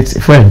permanent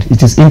friend.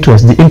 It is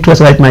interest. The interest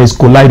right now is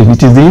colliding.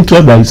 It is the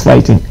interest that is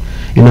fighting.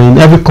 You know, in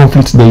every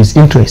conflict there is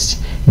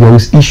interest, there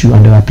is issue,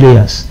 and there are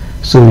players.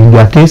 So in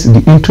their case,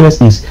 the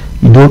interest is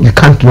you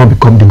can't not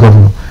become the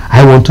governor.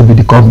 I want to be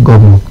the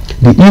governor.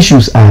 The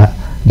issues are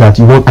that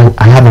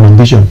I have an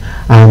ambition,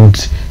 and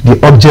the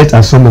object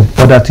are some of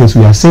other things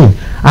we are saying.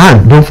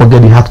 And don't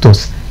forget the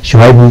actors.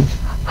 Shuaibu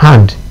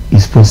hand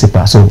is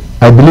principal. So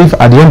I believe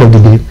at the end of the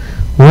day,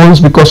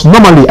 because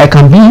normally I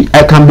can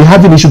be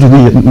having issue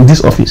today in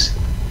this office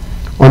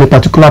on a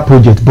particular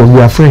project, but we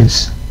are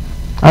friends.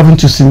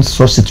 Haven't you seen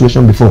such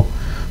situation before?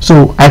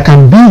 So I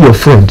can be your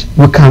friend,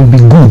 we can be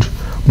good,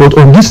 but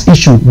on this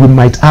issue we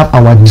might have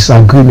our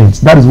disagreements.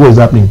 That is what is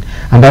happening,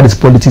 and that is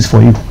politics for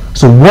you.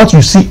 So what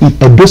you see in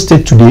Edo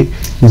State today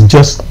is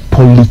just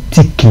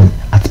politicking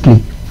at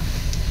play.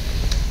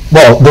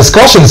 Well,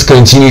 discussions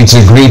continue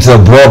to greet a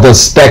broader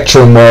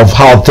spectrum of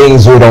how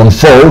things would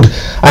unfold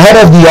ahead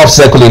of the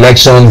off-cycle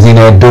elections in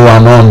Edo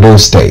and Ondo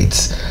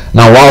states.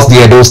 Now, whilst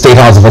the Edo State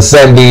House of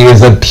Assembly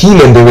is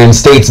appealing the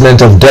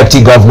reinstatement of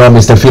Deputy Governor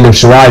Mr. Philip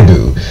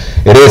Shuaibu,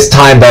 it is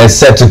time that is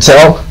set to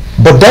tell.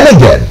 But then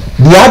again,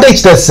 the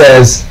adage that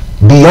says,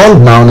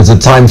 beyond now is a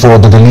time for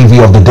the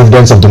delivery of the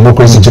dividends of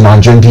democracy to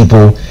Nigerian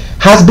people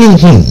has been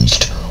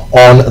hinged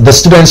on the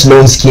students'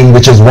 loan scheme,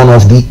 which is one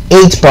of the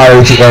 8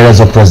 priority areas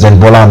of President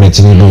Bola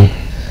Tinubu.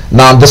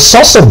 Now, the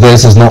source of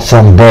this is not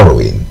from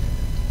borrowing.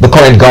 The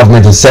current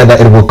government has said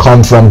that it will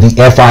come from the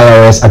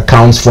FIRS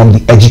accounts from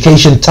the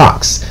education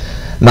tax.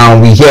 Now,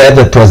 we hear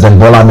that President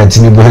Bola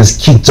Tinubu has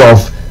kicked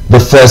off the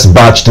first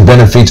batch to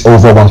benefit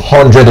over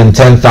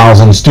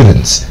 110,000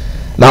 students.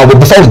 Now, but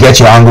before we get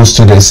your angles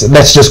to this,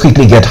 let's just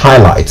quickly get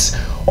highlights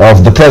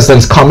of the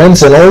president's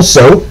comments and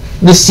also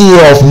the CEO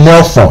of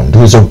Nel Fund,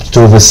 who is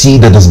to oversee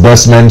the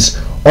disbursement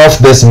of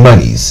these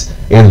monies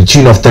in the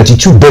tune of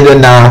 32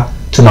 billion naira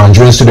to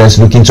Nigerian students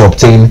looking to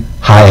obtain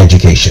higher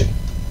education.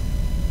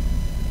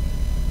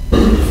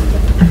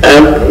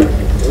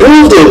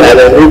 Building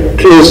an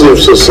inclusive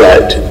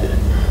society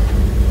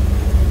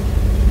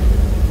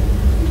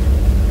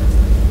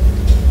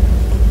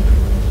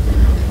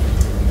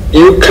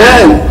you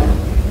can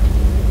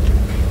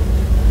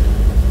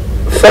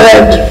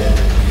find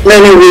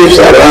many ways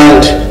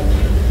around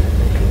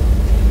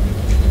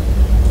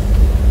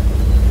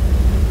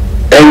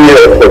any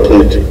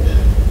opportunity,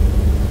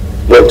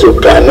 but you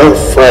cannot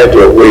find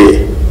your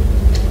way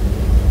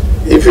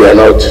if you are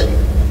not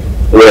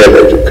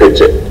well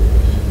educated.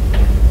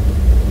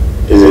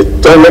 It's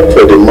a tonic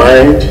for the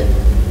mind,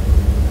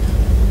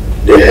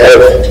 the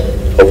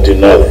health of the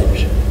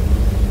knowledge.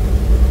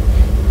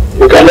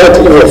 You cannot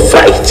even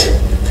fight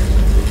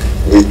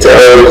the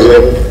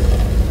terrorism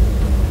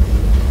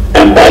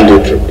and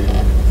banditry.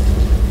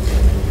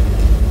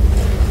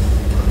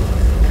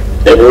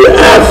 And we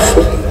have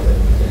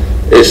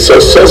a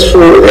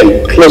successful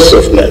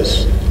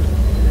inclusiveness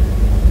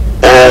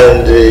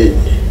and the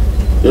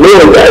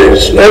law that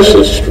is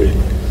necessary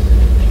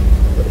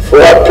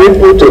for our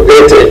people to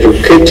get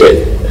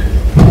educated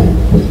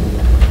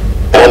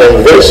and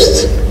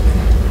invest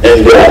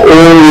in their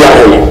own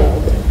life.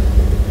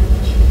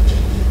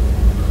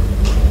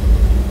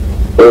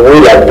 We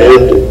will have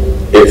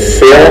built a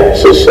fair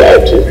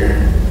society.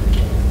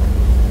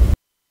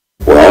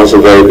 We're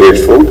also very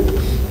grateful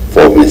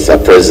for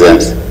Mr.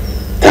 President's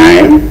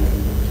time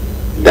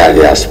that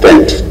he has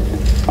spent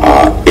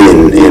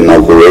in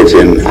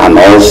inaugurating and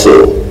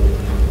also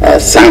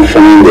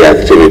sanctioning the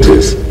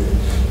activities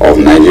of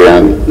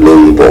Nigerian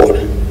Loan Board.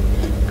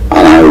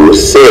 And I will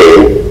say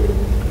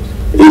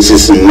it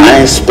is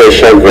my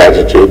special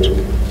gratitude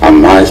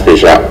and my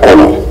special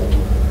honor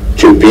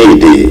to be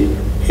the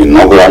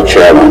inaugural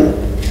chairman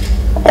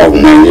of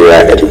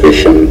Nigeria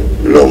Education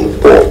Loan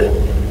Board.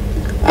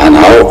 And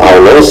I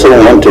will also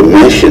want to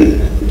mention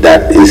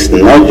that it's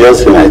not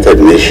just United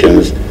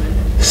Nations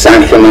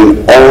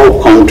sanctioning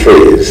all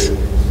countries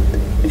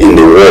in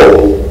the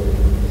world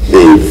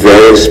the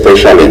very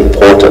special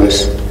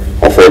importance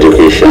of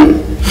education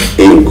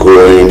in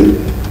growing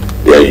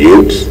their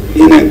youth,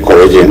 in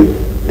encouraging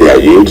their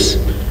youths,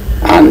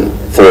 and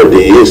for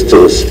the youth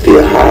to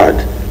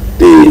spearhead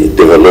the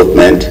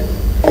development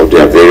of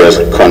their various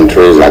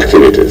countries'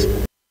 activities.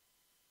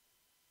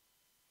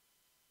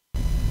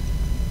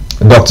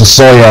 Dr.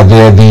 Sawyer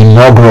there, the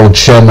inaugural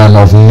chairman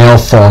of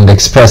NELFund,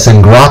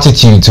 expressing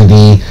gratitude to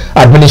the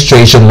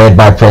administration led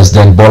by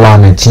President Bola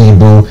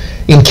Tinubu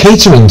in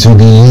catering to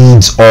the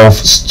needs of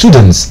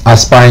students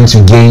aspiring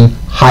to gain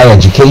higher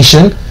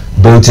education,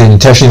 both in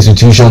tertiary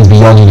institutions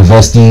beyond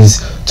universities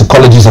to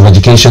colleges of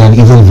education and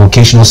even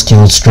vocational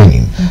skills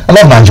training. A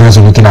lot of Nigerians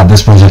are looking at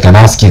this project and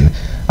asking,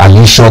 are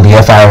you sure the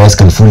FIRS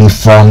can fully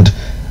fund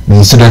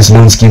the students'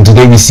 loan scheme?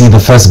 Today we see the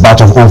first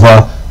batch of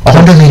over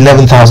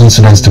 111,000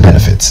 students to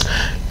benefit.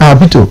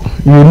 Bito,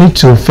 you need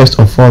to first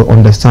of all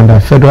understand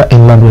that Federal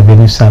Inland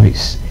Revenue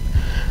Service,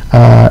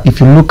 if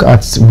you look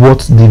at what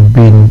they've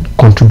been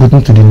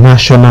contributing to the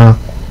national,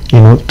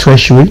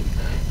 treasury,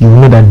 you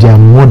know that they are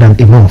more than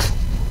enough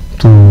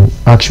to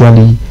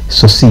actually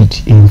succeed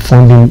in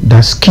funding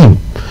that scheme.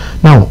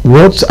 Now,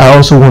 what I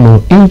also want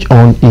to hinge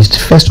on is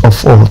first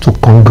of all to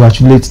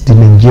congratulate the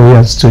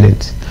Nigerian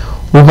students.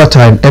 Over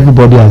time,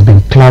 everybody has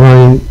been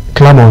clamoring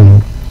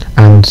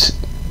and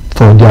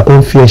for their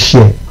own fair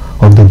share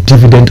of the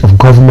dividend of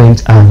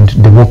government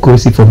and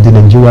democracy from the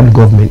Nigerian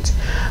government.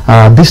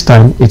 This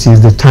time, it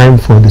is the time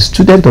for the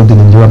student of the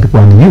Nigerian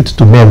people and the youth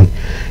to marry.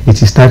 It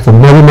is time for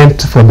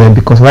merriment for them,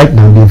 because right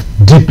now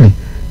they've deeply,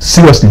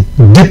 seriously,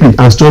 deeply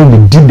and strongly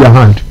dipped their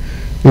hand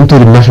into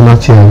the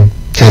national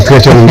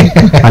treasury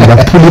and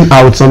they're pulling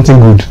out something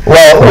good.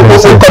 Well,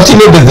 we'll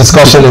continue this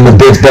discussion in a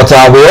bit, but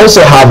we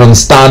also have on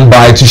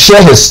standby to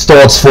share his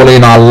thoughts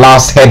following our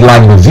last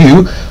headline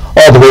review,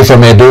 all the way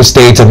from Edo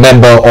State, a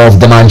member of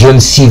the Nigerian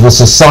Civil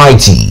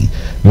Society,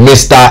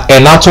 Mr.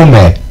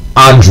 Enatome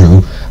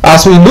Andrew,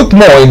 as we look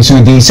more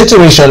into the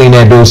situation in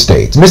Edo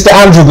State. Mr.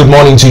 Andrew, good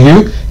morning to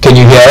you. Can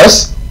you hear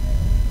us?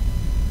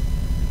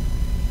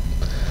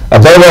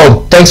 Very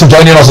well. Thanks for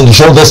joining us on the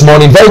show this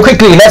morning. Very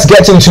quickly, let's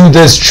get into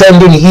this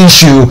trending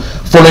issue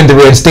following the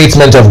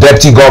reinstatement of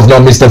Deputy Governor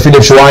Mr.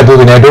 Philip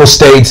Shuaibu in Edo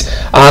State,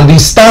 and the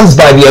stance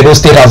by the Edo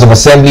State House of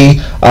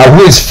Assembly,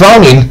 who is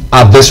frowning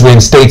at this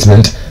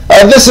reinstatement.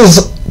 This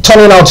is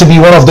turning out to be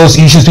one of those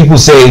issues people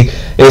say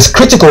is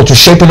critical to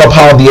shaping up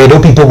how the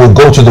Edo people will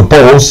go to the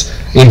polls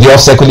in the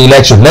off-cycle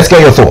election. Let's get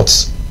your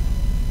thoughts.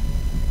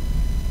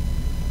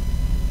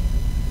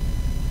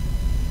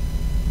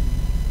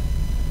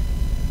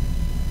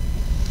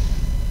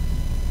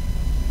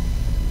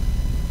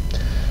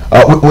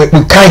 We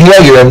can't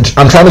hear you, and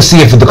I'm trying to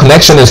see if the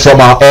connection is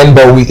from our end,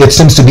 but it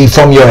seems to be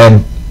from your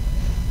end.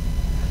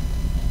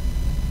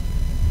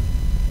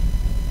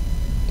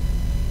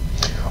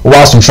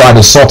 Whilst we try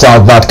to sort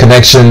out that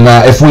connection,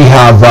 if we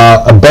have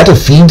a better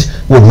feed,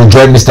 we'll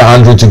rejoin Mr.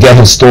 Andrew to get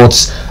his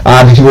thoughts,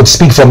 and he would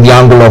speak from the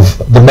angle of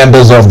the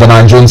members of the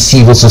Nigerian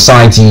Civil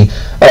Society.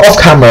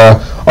 Off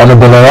camera,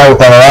 Honorable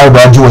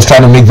Araju was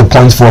trying to make the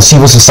point for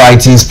civil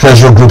societies,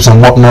 pressure groups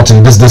and whatnot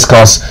in this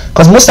discourse,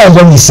 because most times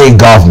when we say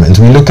government,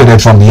 we look at it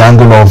from the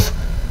angle of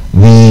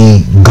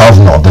the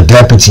governor, the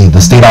deputy, the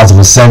State House of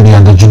Assembly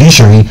and the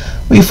judiciary.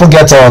 We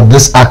forget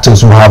these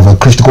actors who have a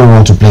critical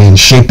role to play in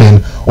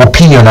shaping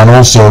opinion and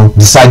also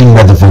deciding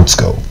where the votes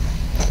go.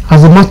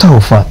 As a matter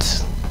of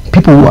fact,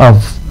 people who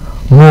have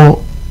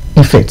more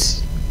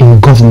effects in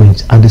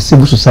government are the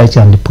civil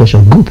society and the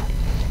pressure group.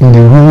 In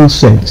the real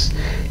sense,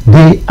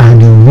 they are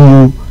the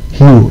real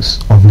heroes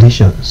of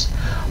nations.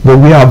 But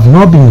we have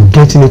not been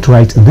getting it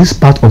right in this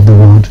part of the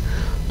world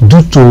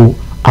due to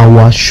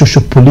our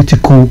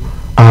socio-political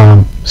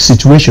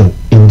situation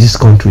in this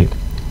country.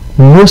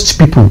 Most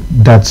people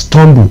that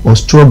stumble or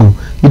struggle,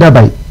 either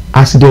by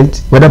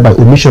accident, whether by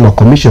omission or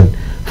commission,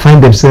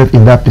 find themselves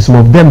in that place. Some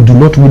of them do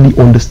not really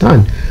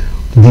understand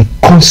the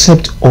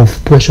concept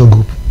of pressure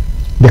group,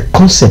 the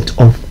concept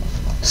of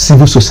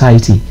civil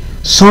society.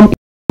 Some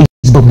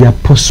is about their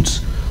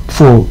pursuits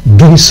for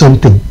doing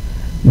something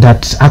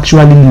that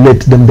actually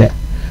led them there.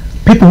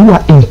 People who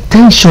are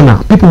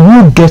intentional, people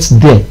who get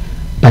there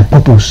by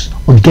purpose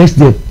or gets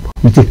there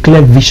with a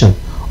clear vision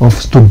of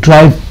to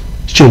drive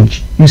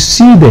change. You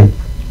see them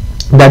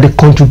that they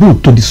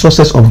contribute to the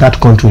success of that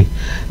country.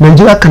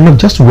 Nigeria cannot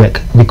just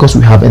work because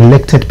we have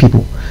elected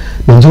people.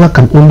 Nigeria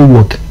can only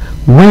work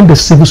when the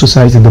civil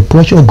society, the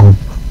pressure group,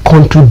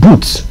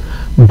 contributes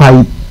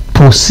by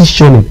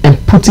positioning and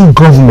putting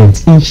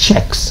government in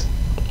checks.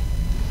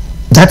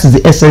 That is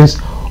the essence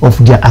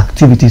of their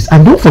activities.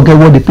 And don't forget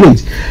what they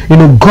played.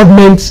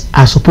 Governments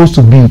are supposed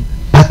to be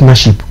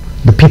partnership,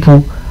 the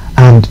people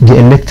and the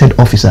elected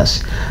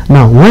officers.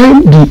 Now,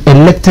 when the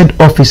elected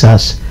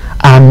officers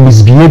are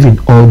misbehaving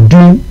or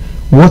doing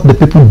what the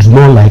people do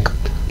not like,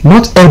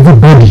 not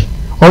everybody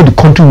or the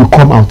country will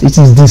come out. It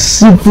is the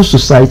civil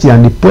society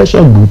and the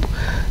pressure group,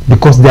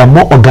 because they are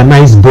more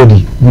organized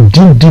body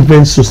within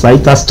different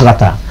societal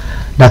strata,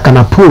 that can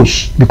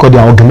approach, because they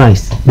are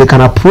organized, they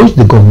can approach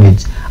the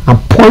government and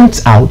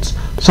point out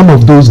some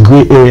of those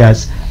gray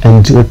areas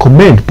and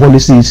recommend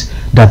policies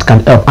that can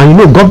help. And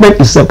government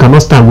itself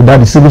cannot stand without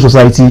the civil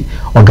society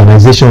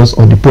organizations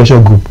or the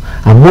pressure group.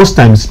 And most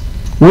times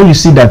when you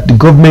see that the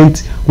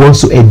government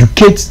wants to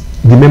educate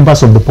the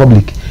members of the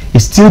public,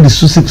 it's still the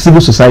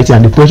civil society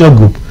and the pressure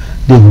group,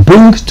 They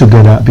bring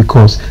together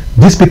because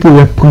these people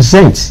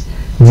represent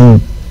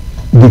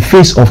the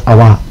face of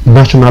our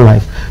national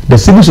life. The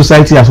civil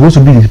society is supposed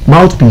to be the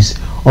mouthpiece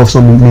of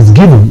some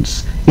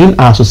misgivings in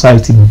our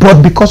society,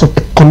 but because of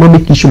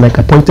economic issue, like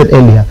I pointed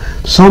earlier,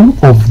 some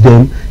of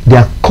them,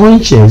 their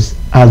conscience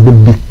has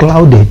been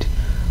beclouded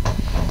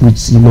with,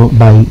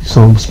 by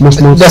some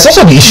small. There's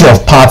also the issue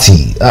of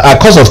party.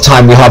 Because of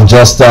time, we have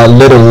just a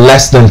little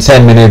less than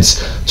 10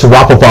 minutes to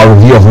wrap up our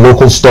review of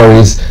local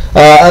stories.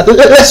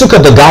 Let's look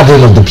at the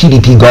gathering of the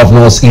PDP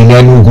governors in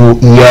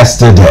Enugu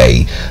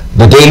yesterday.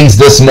 The dailies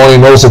this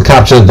morning also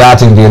captured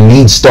that in their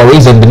lead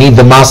stories, and beneath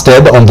the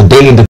masthead on the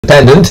Daily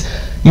Independent,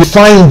 you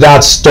find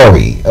that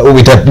story.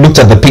 We looked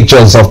at the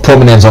pictures of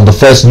prominence on the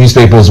first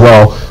newspaper as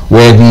well,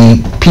 where the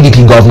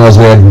PDP governors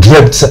were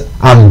dripped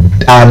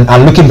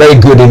and looking very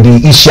good in the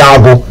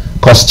Ishiago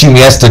costume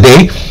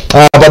yesterday.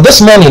 But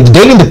this morning, the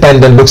Daily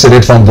Independent looks at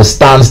it from the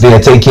stance they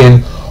are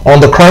taking on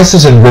the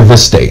crisis in River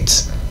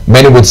State.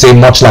 Many would say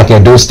much like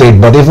Edo State,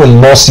 but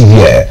even more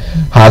severe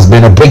has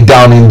been a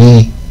breakdown in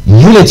the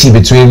unity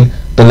between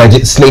the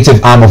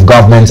legislative arm of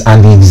government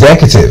and the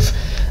executive.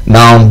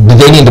 Now, the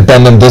Daily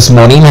Independent this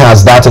morning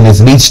has that in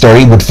its lead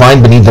story. Would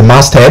find beneath the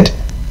masthead,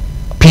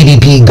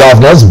 PDP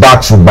governors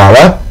back for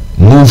Bara,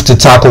 move to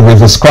tackle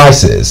Rivers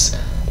crisis,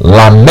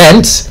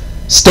 lament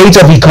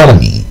state of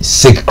economy,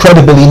 seek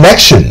credible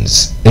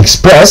elections,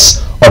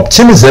 express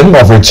optimism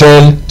of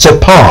return to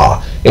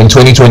power in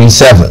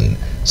 2027,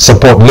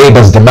 support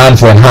Labour's demand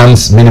for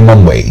enhanced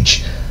minimum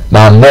wage.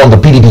 Now, more on the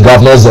PDP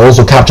governors are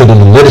also captured in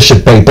the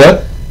leadership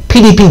paper.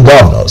 PDP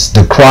governors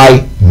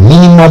decry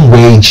minimum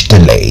wage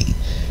delay.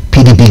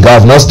 PDP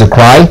governors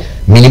decry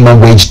minimum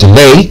wage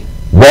delay,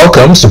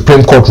 welcome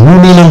Supreme Court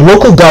ruling on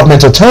local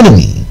government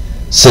autonomy,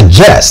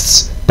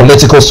 suggests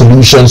political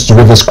solutions to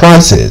Rivers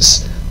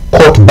crisis,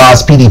 court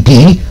bars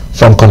PDP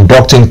from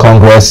conducting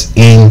Congress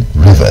in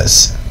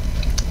Rivers.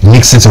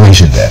 Mixed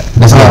situation there.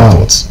 Let's get your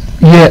thoughts.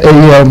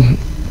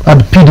 At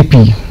the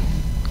PDP,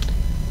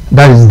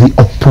 that is the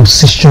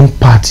opposition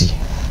party.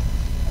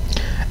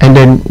 And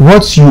then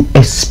what you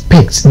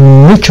expect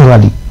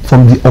naturally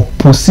from the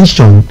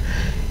opposition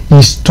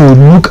is to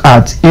look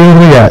at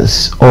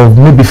areas of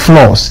maybe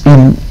flaws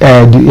in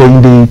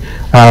the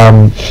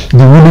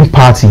ruling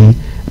party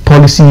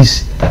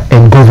policies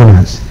and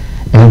governance,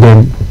 and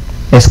then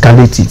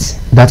escalate it.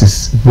 That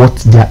is what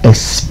they are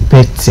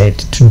expected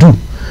to do.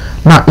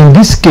 Now, in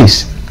this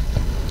case,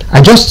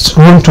 I just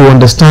want to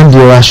understand the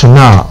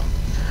rationale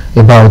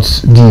about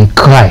the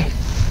cry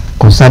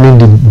concerning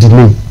the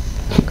delay.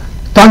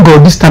 Thank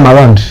God this time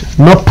around,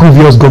 not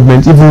previous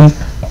government, even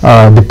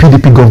the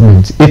PDP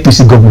government,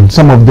 APC government,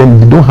 some of them,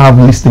 they don't have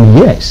listening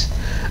ears.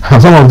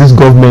 Some of these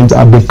governments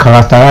have been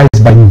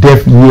characterized by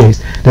deaf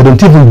ears. They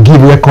don't even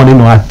give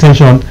reckoning or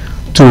attention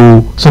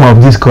to some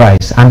of these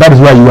cries. And that is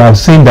why you are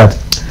saying that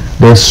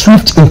the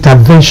swift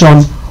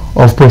intervention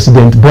of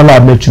President Bola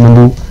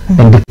Tinubu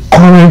and the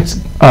current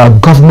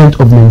government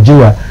of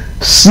Nigeria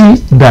see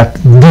that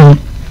the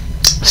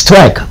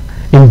strike,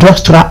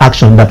 industrial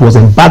action that was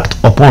embarked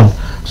upon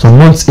some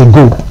months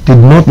ago did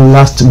not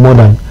last more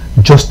than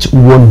just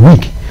 1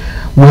 week.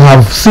 We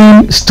have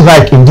seen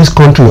strike in this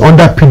country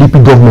under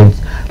PDP government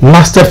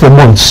lasted for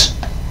months.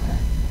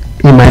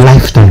 In my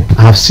lifetime,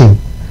 I have seen.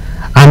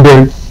 And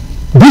then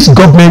this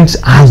government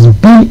has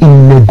been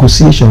in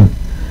negotiation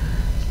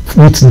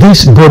with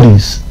these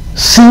bodies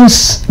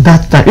since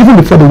that time, even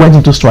before they went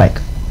into strike.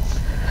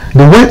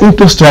 They went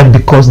into strike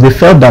because they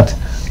felt that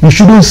you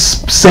shouldn't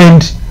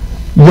send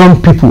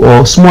young people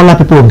or smaller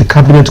people of the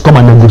cabinet to come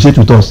and negotiate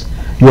with us.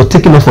 You're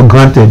taking us for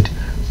granted.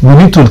 We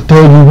need to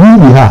tell you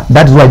who we are.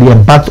 That is why they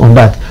embarked on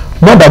that.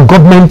 Not that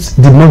government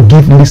did not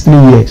give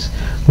listening ears.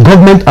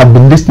 Government have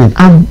been listening,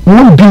 and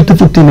one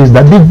beautiful thing is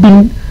that they've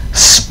been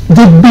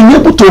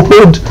able to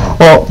hold,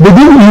 or they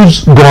didn't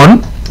use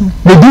gun,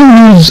 they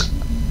didn't use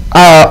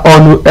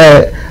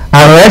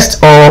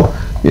arrest or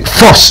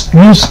force,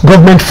 use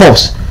government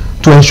force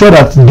to ensure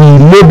that the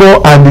Labour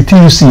and the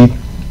TUC,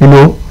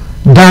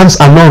 dance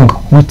along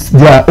with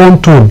their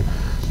own tone.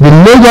 The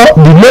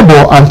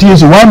Labour and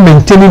TUC, while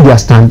maintaining their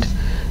stand,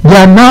 they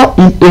are now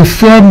in a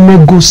fair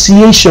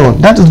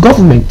negotiation. That is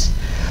government.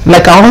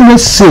 Like I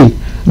always say,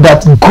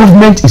 that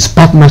government is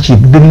partnership.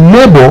 The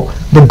Labour,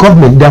 the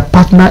government, they are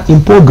partner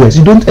in progress.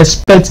 You don't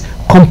expect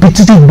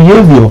competitive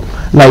behavior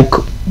like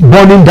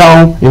burning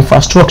down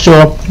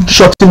infrastructure,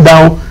 shutting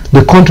down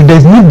the country.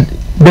 There's no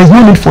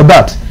need for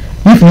that.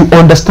 If you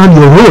understand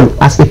your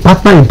role as a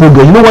partner in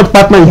progress, you know what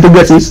partner in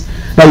progress is?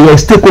 That you're a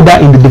stakeholder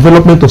in the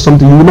development of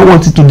something. You will not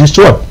want it to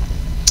destroy.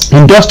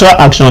 Industrial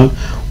action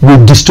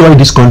will destroy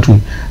this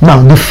country.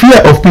 Now, the fear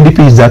of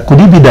PDP is that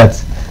could it be that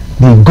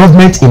the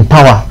government in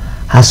power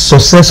has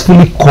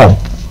successfully come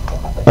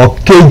or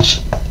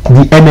caged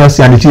the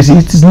NLC and the TC?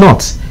 It is not.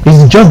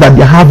 It's just that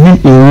they're having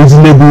a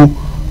reasonable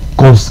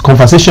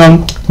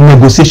conversation,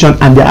 negotiation,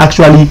 and they're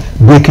actually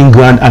breaking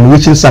ground and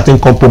reaching certain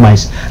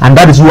compromise. And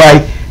that is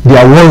why they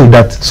are worried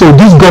that, so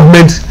this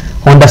government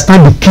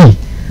understand the key.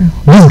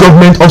 This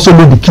government also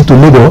know the key to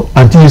Labour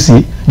and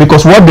TUC,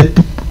 because what the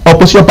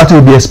opposition party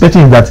will be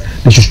expecting is that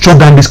they should shut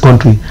down this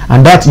country,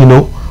 and that, you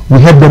know, will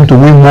help them to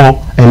win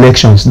more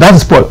elections. That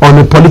is on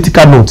a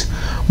political note.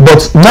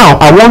 But now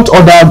I want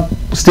other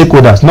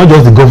stakeholders, not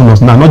just the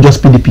governors now, not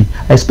just PDP.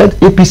 I expect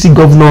APC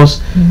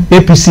governors,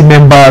 APC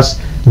members,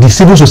 the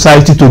civil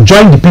society to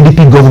join the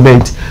PDP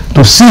government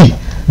to see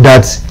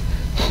that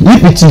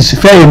if it is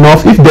fair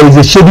enough, if there is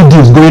a shady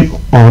deals going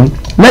on,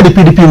 let the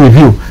PDP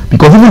review,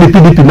 because even the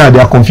PDP now, they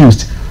are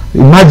confused.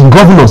 Imagine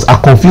governors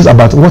are confused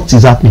about what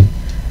is happening.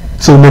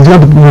 So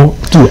Nigerian people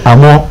too are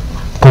more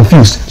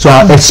confused. So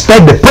I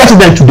expect the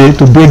president today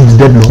to break the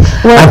deadlock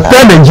and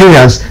tell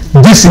Nigerians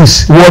this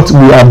is what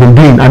we have been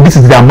doing and this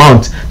is the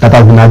amount that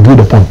has been agreed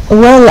upon.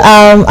 Well,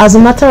 as a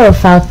matter of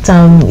fact,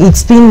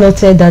 it's been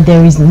noted that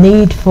there is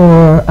need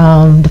for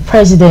the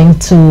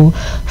president to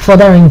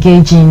further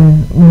engage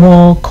in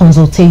more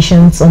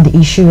consultations on the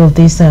issue of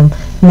this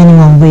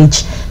minimum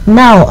wage.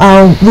 Now,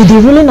 with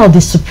the ruling of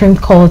the Supreme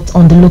Court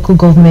on the local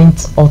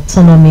government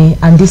autonomy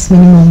and this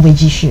minimum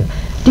wage issue,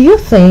 do you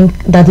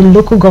think that the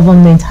local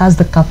government has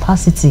the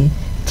capacity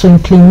to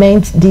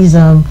implement this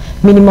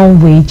minimum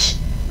wage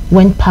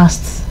when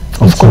passed?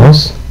 Of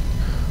course.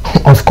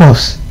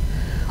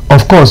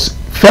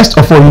 First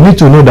of all, you need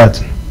to know that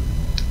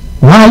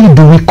why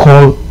do we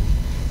call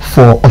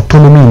for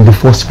autonomy in the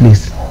first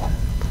place?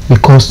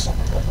 Because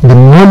the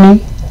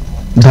money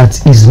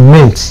that is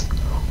meant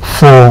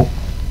for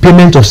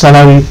payment of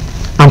salary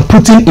and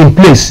putting in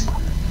place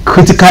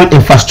critical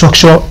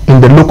infrastructure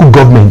in the local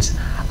government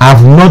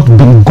have not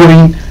been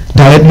going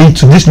directly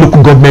to this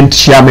local government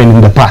chairman in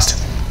the past,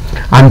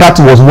 and that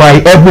was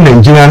why every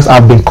Nigerians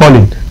have been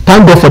calling.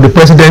 Thank God for the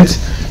president.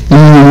 He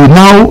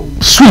now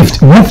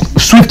moved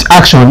swift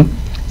action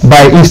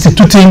by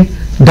instituting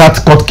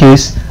that court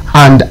case,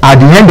 and at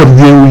the end of the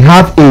day we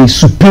have a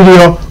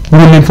superior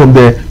ruling from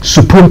the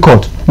Supreme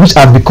Court which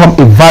has become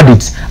a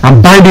verdict and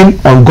binding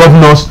on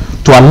governors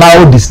to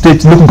allow the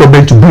state local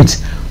government to breathe.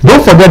 Don't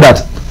forget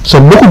that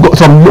some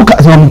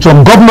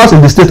governors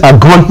in the state are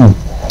grunting.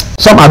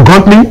 Some are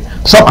grumbling,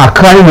 some are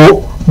crying,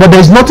 but there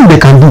is nothing they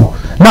can do.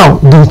 Now,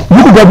 the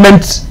local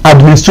government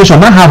administration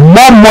now have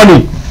more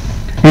money,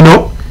 you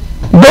know.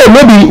 Though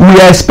maybe we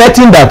are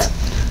expecting that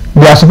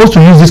they are supposed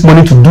to use this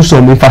money to do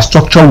some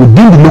infrastructure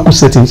within the local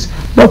settings,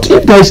 but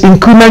if there is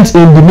increment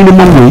in the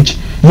minimum wage,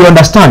 you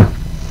understand,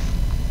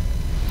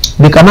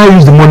 they cannot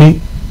use the money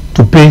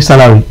to pay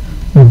salary.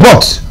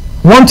 But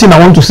one thing I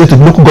want to say to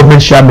the local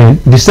government chairman,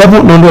 the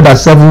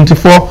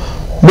 774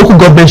 local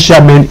government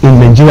chairmen in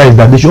Nigeria, is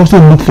that they should also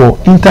look for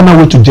internal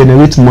way to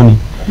generate money.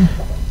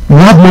 You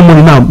have more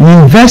money now.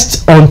 You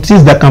invest on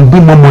things that can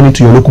bring more money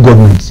to your local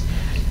government.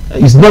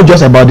 It's not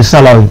just about the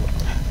salary.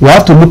 We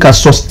have to look at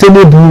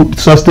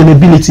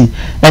sustainability,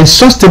 and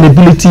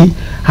sustainability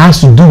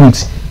has to do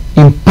with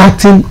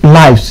impacting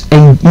lives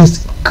and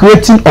is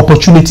creating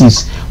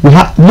opportunities. We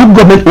have local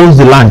government owns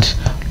the land,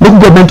 local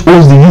government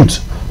owns the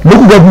youth,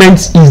 local government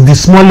is the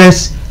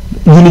smallest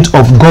unit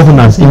of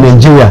governance in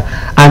Nigeria,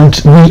 and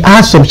we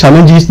have some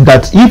challenges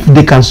that if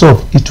they can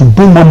solve, it will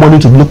bring more money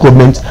to the local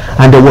government,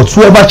 and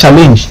whatsoever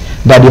challenge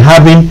that they're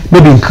having,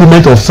 maybe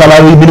increment of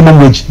salary, minimum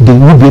wage, they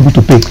will be able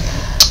to pay.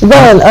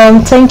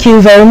 Well, thank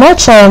you very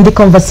much. The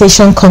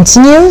conversation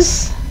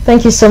continues.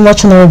 Thank you so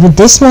much, Honorable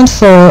Desmond,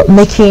 for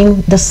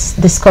making this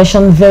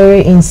discussion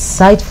very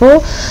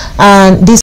insightful. And this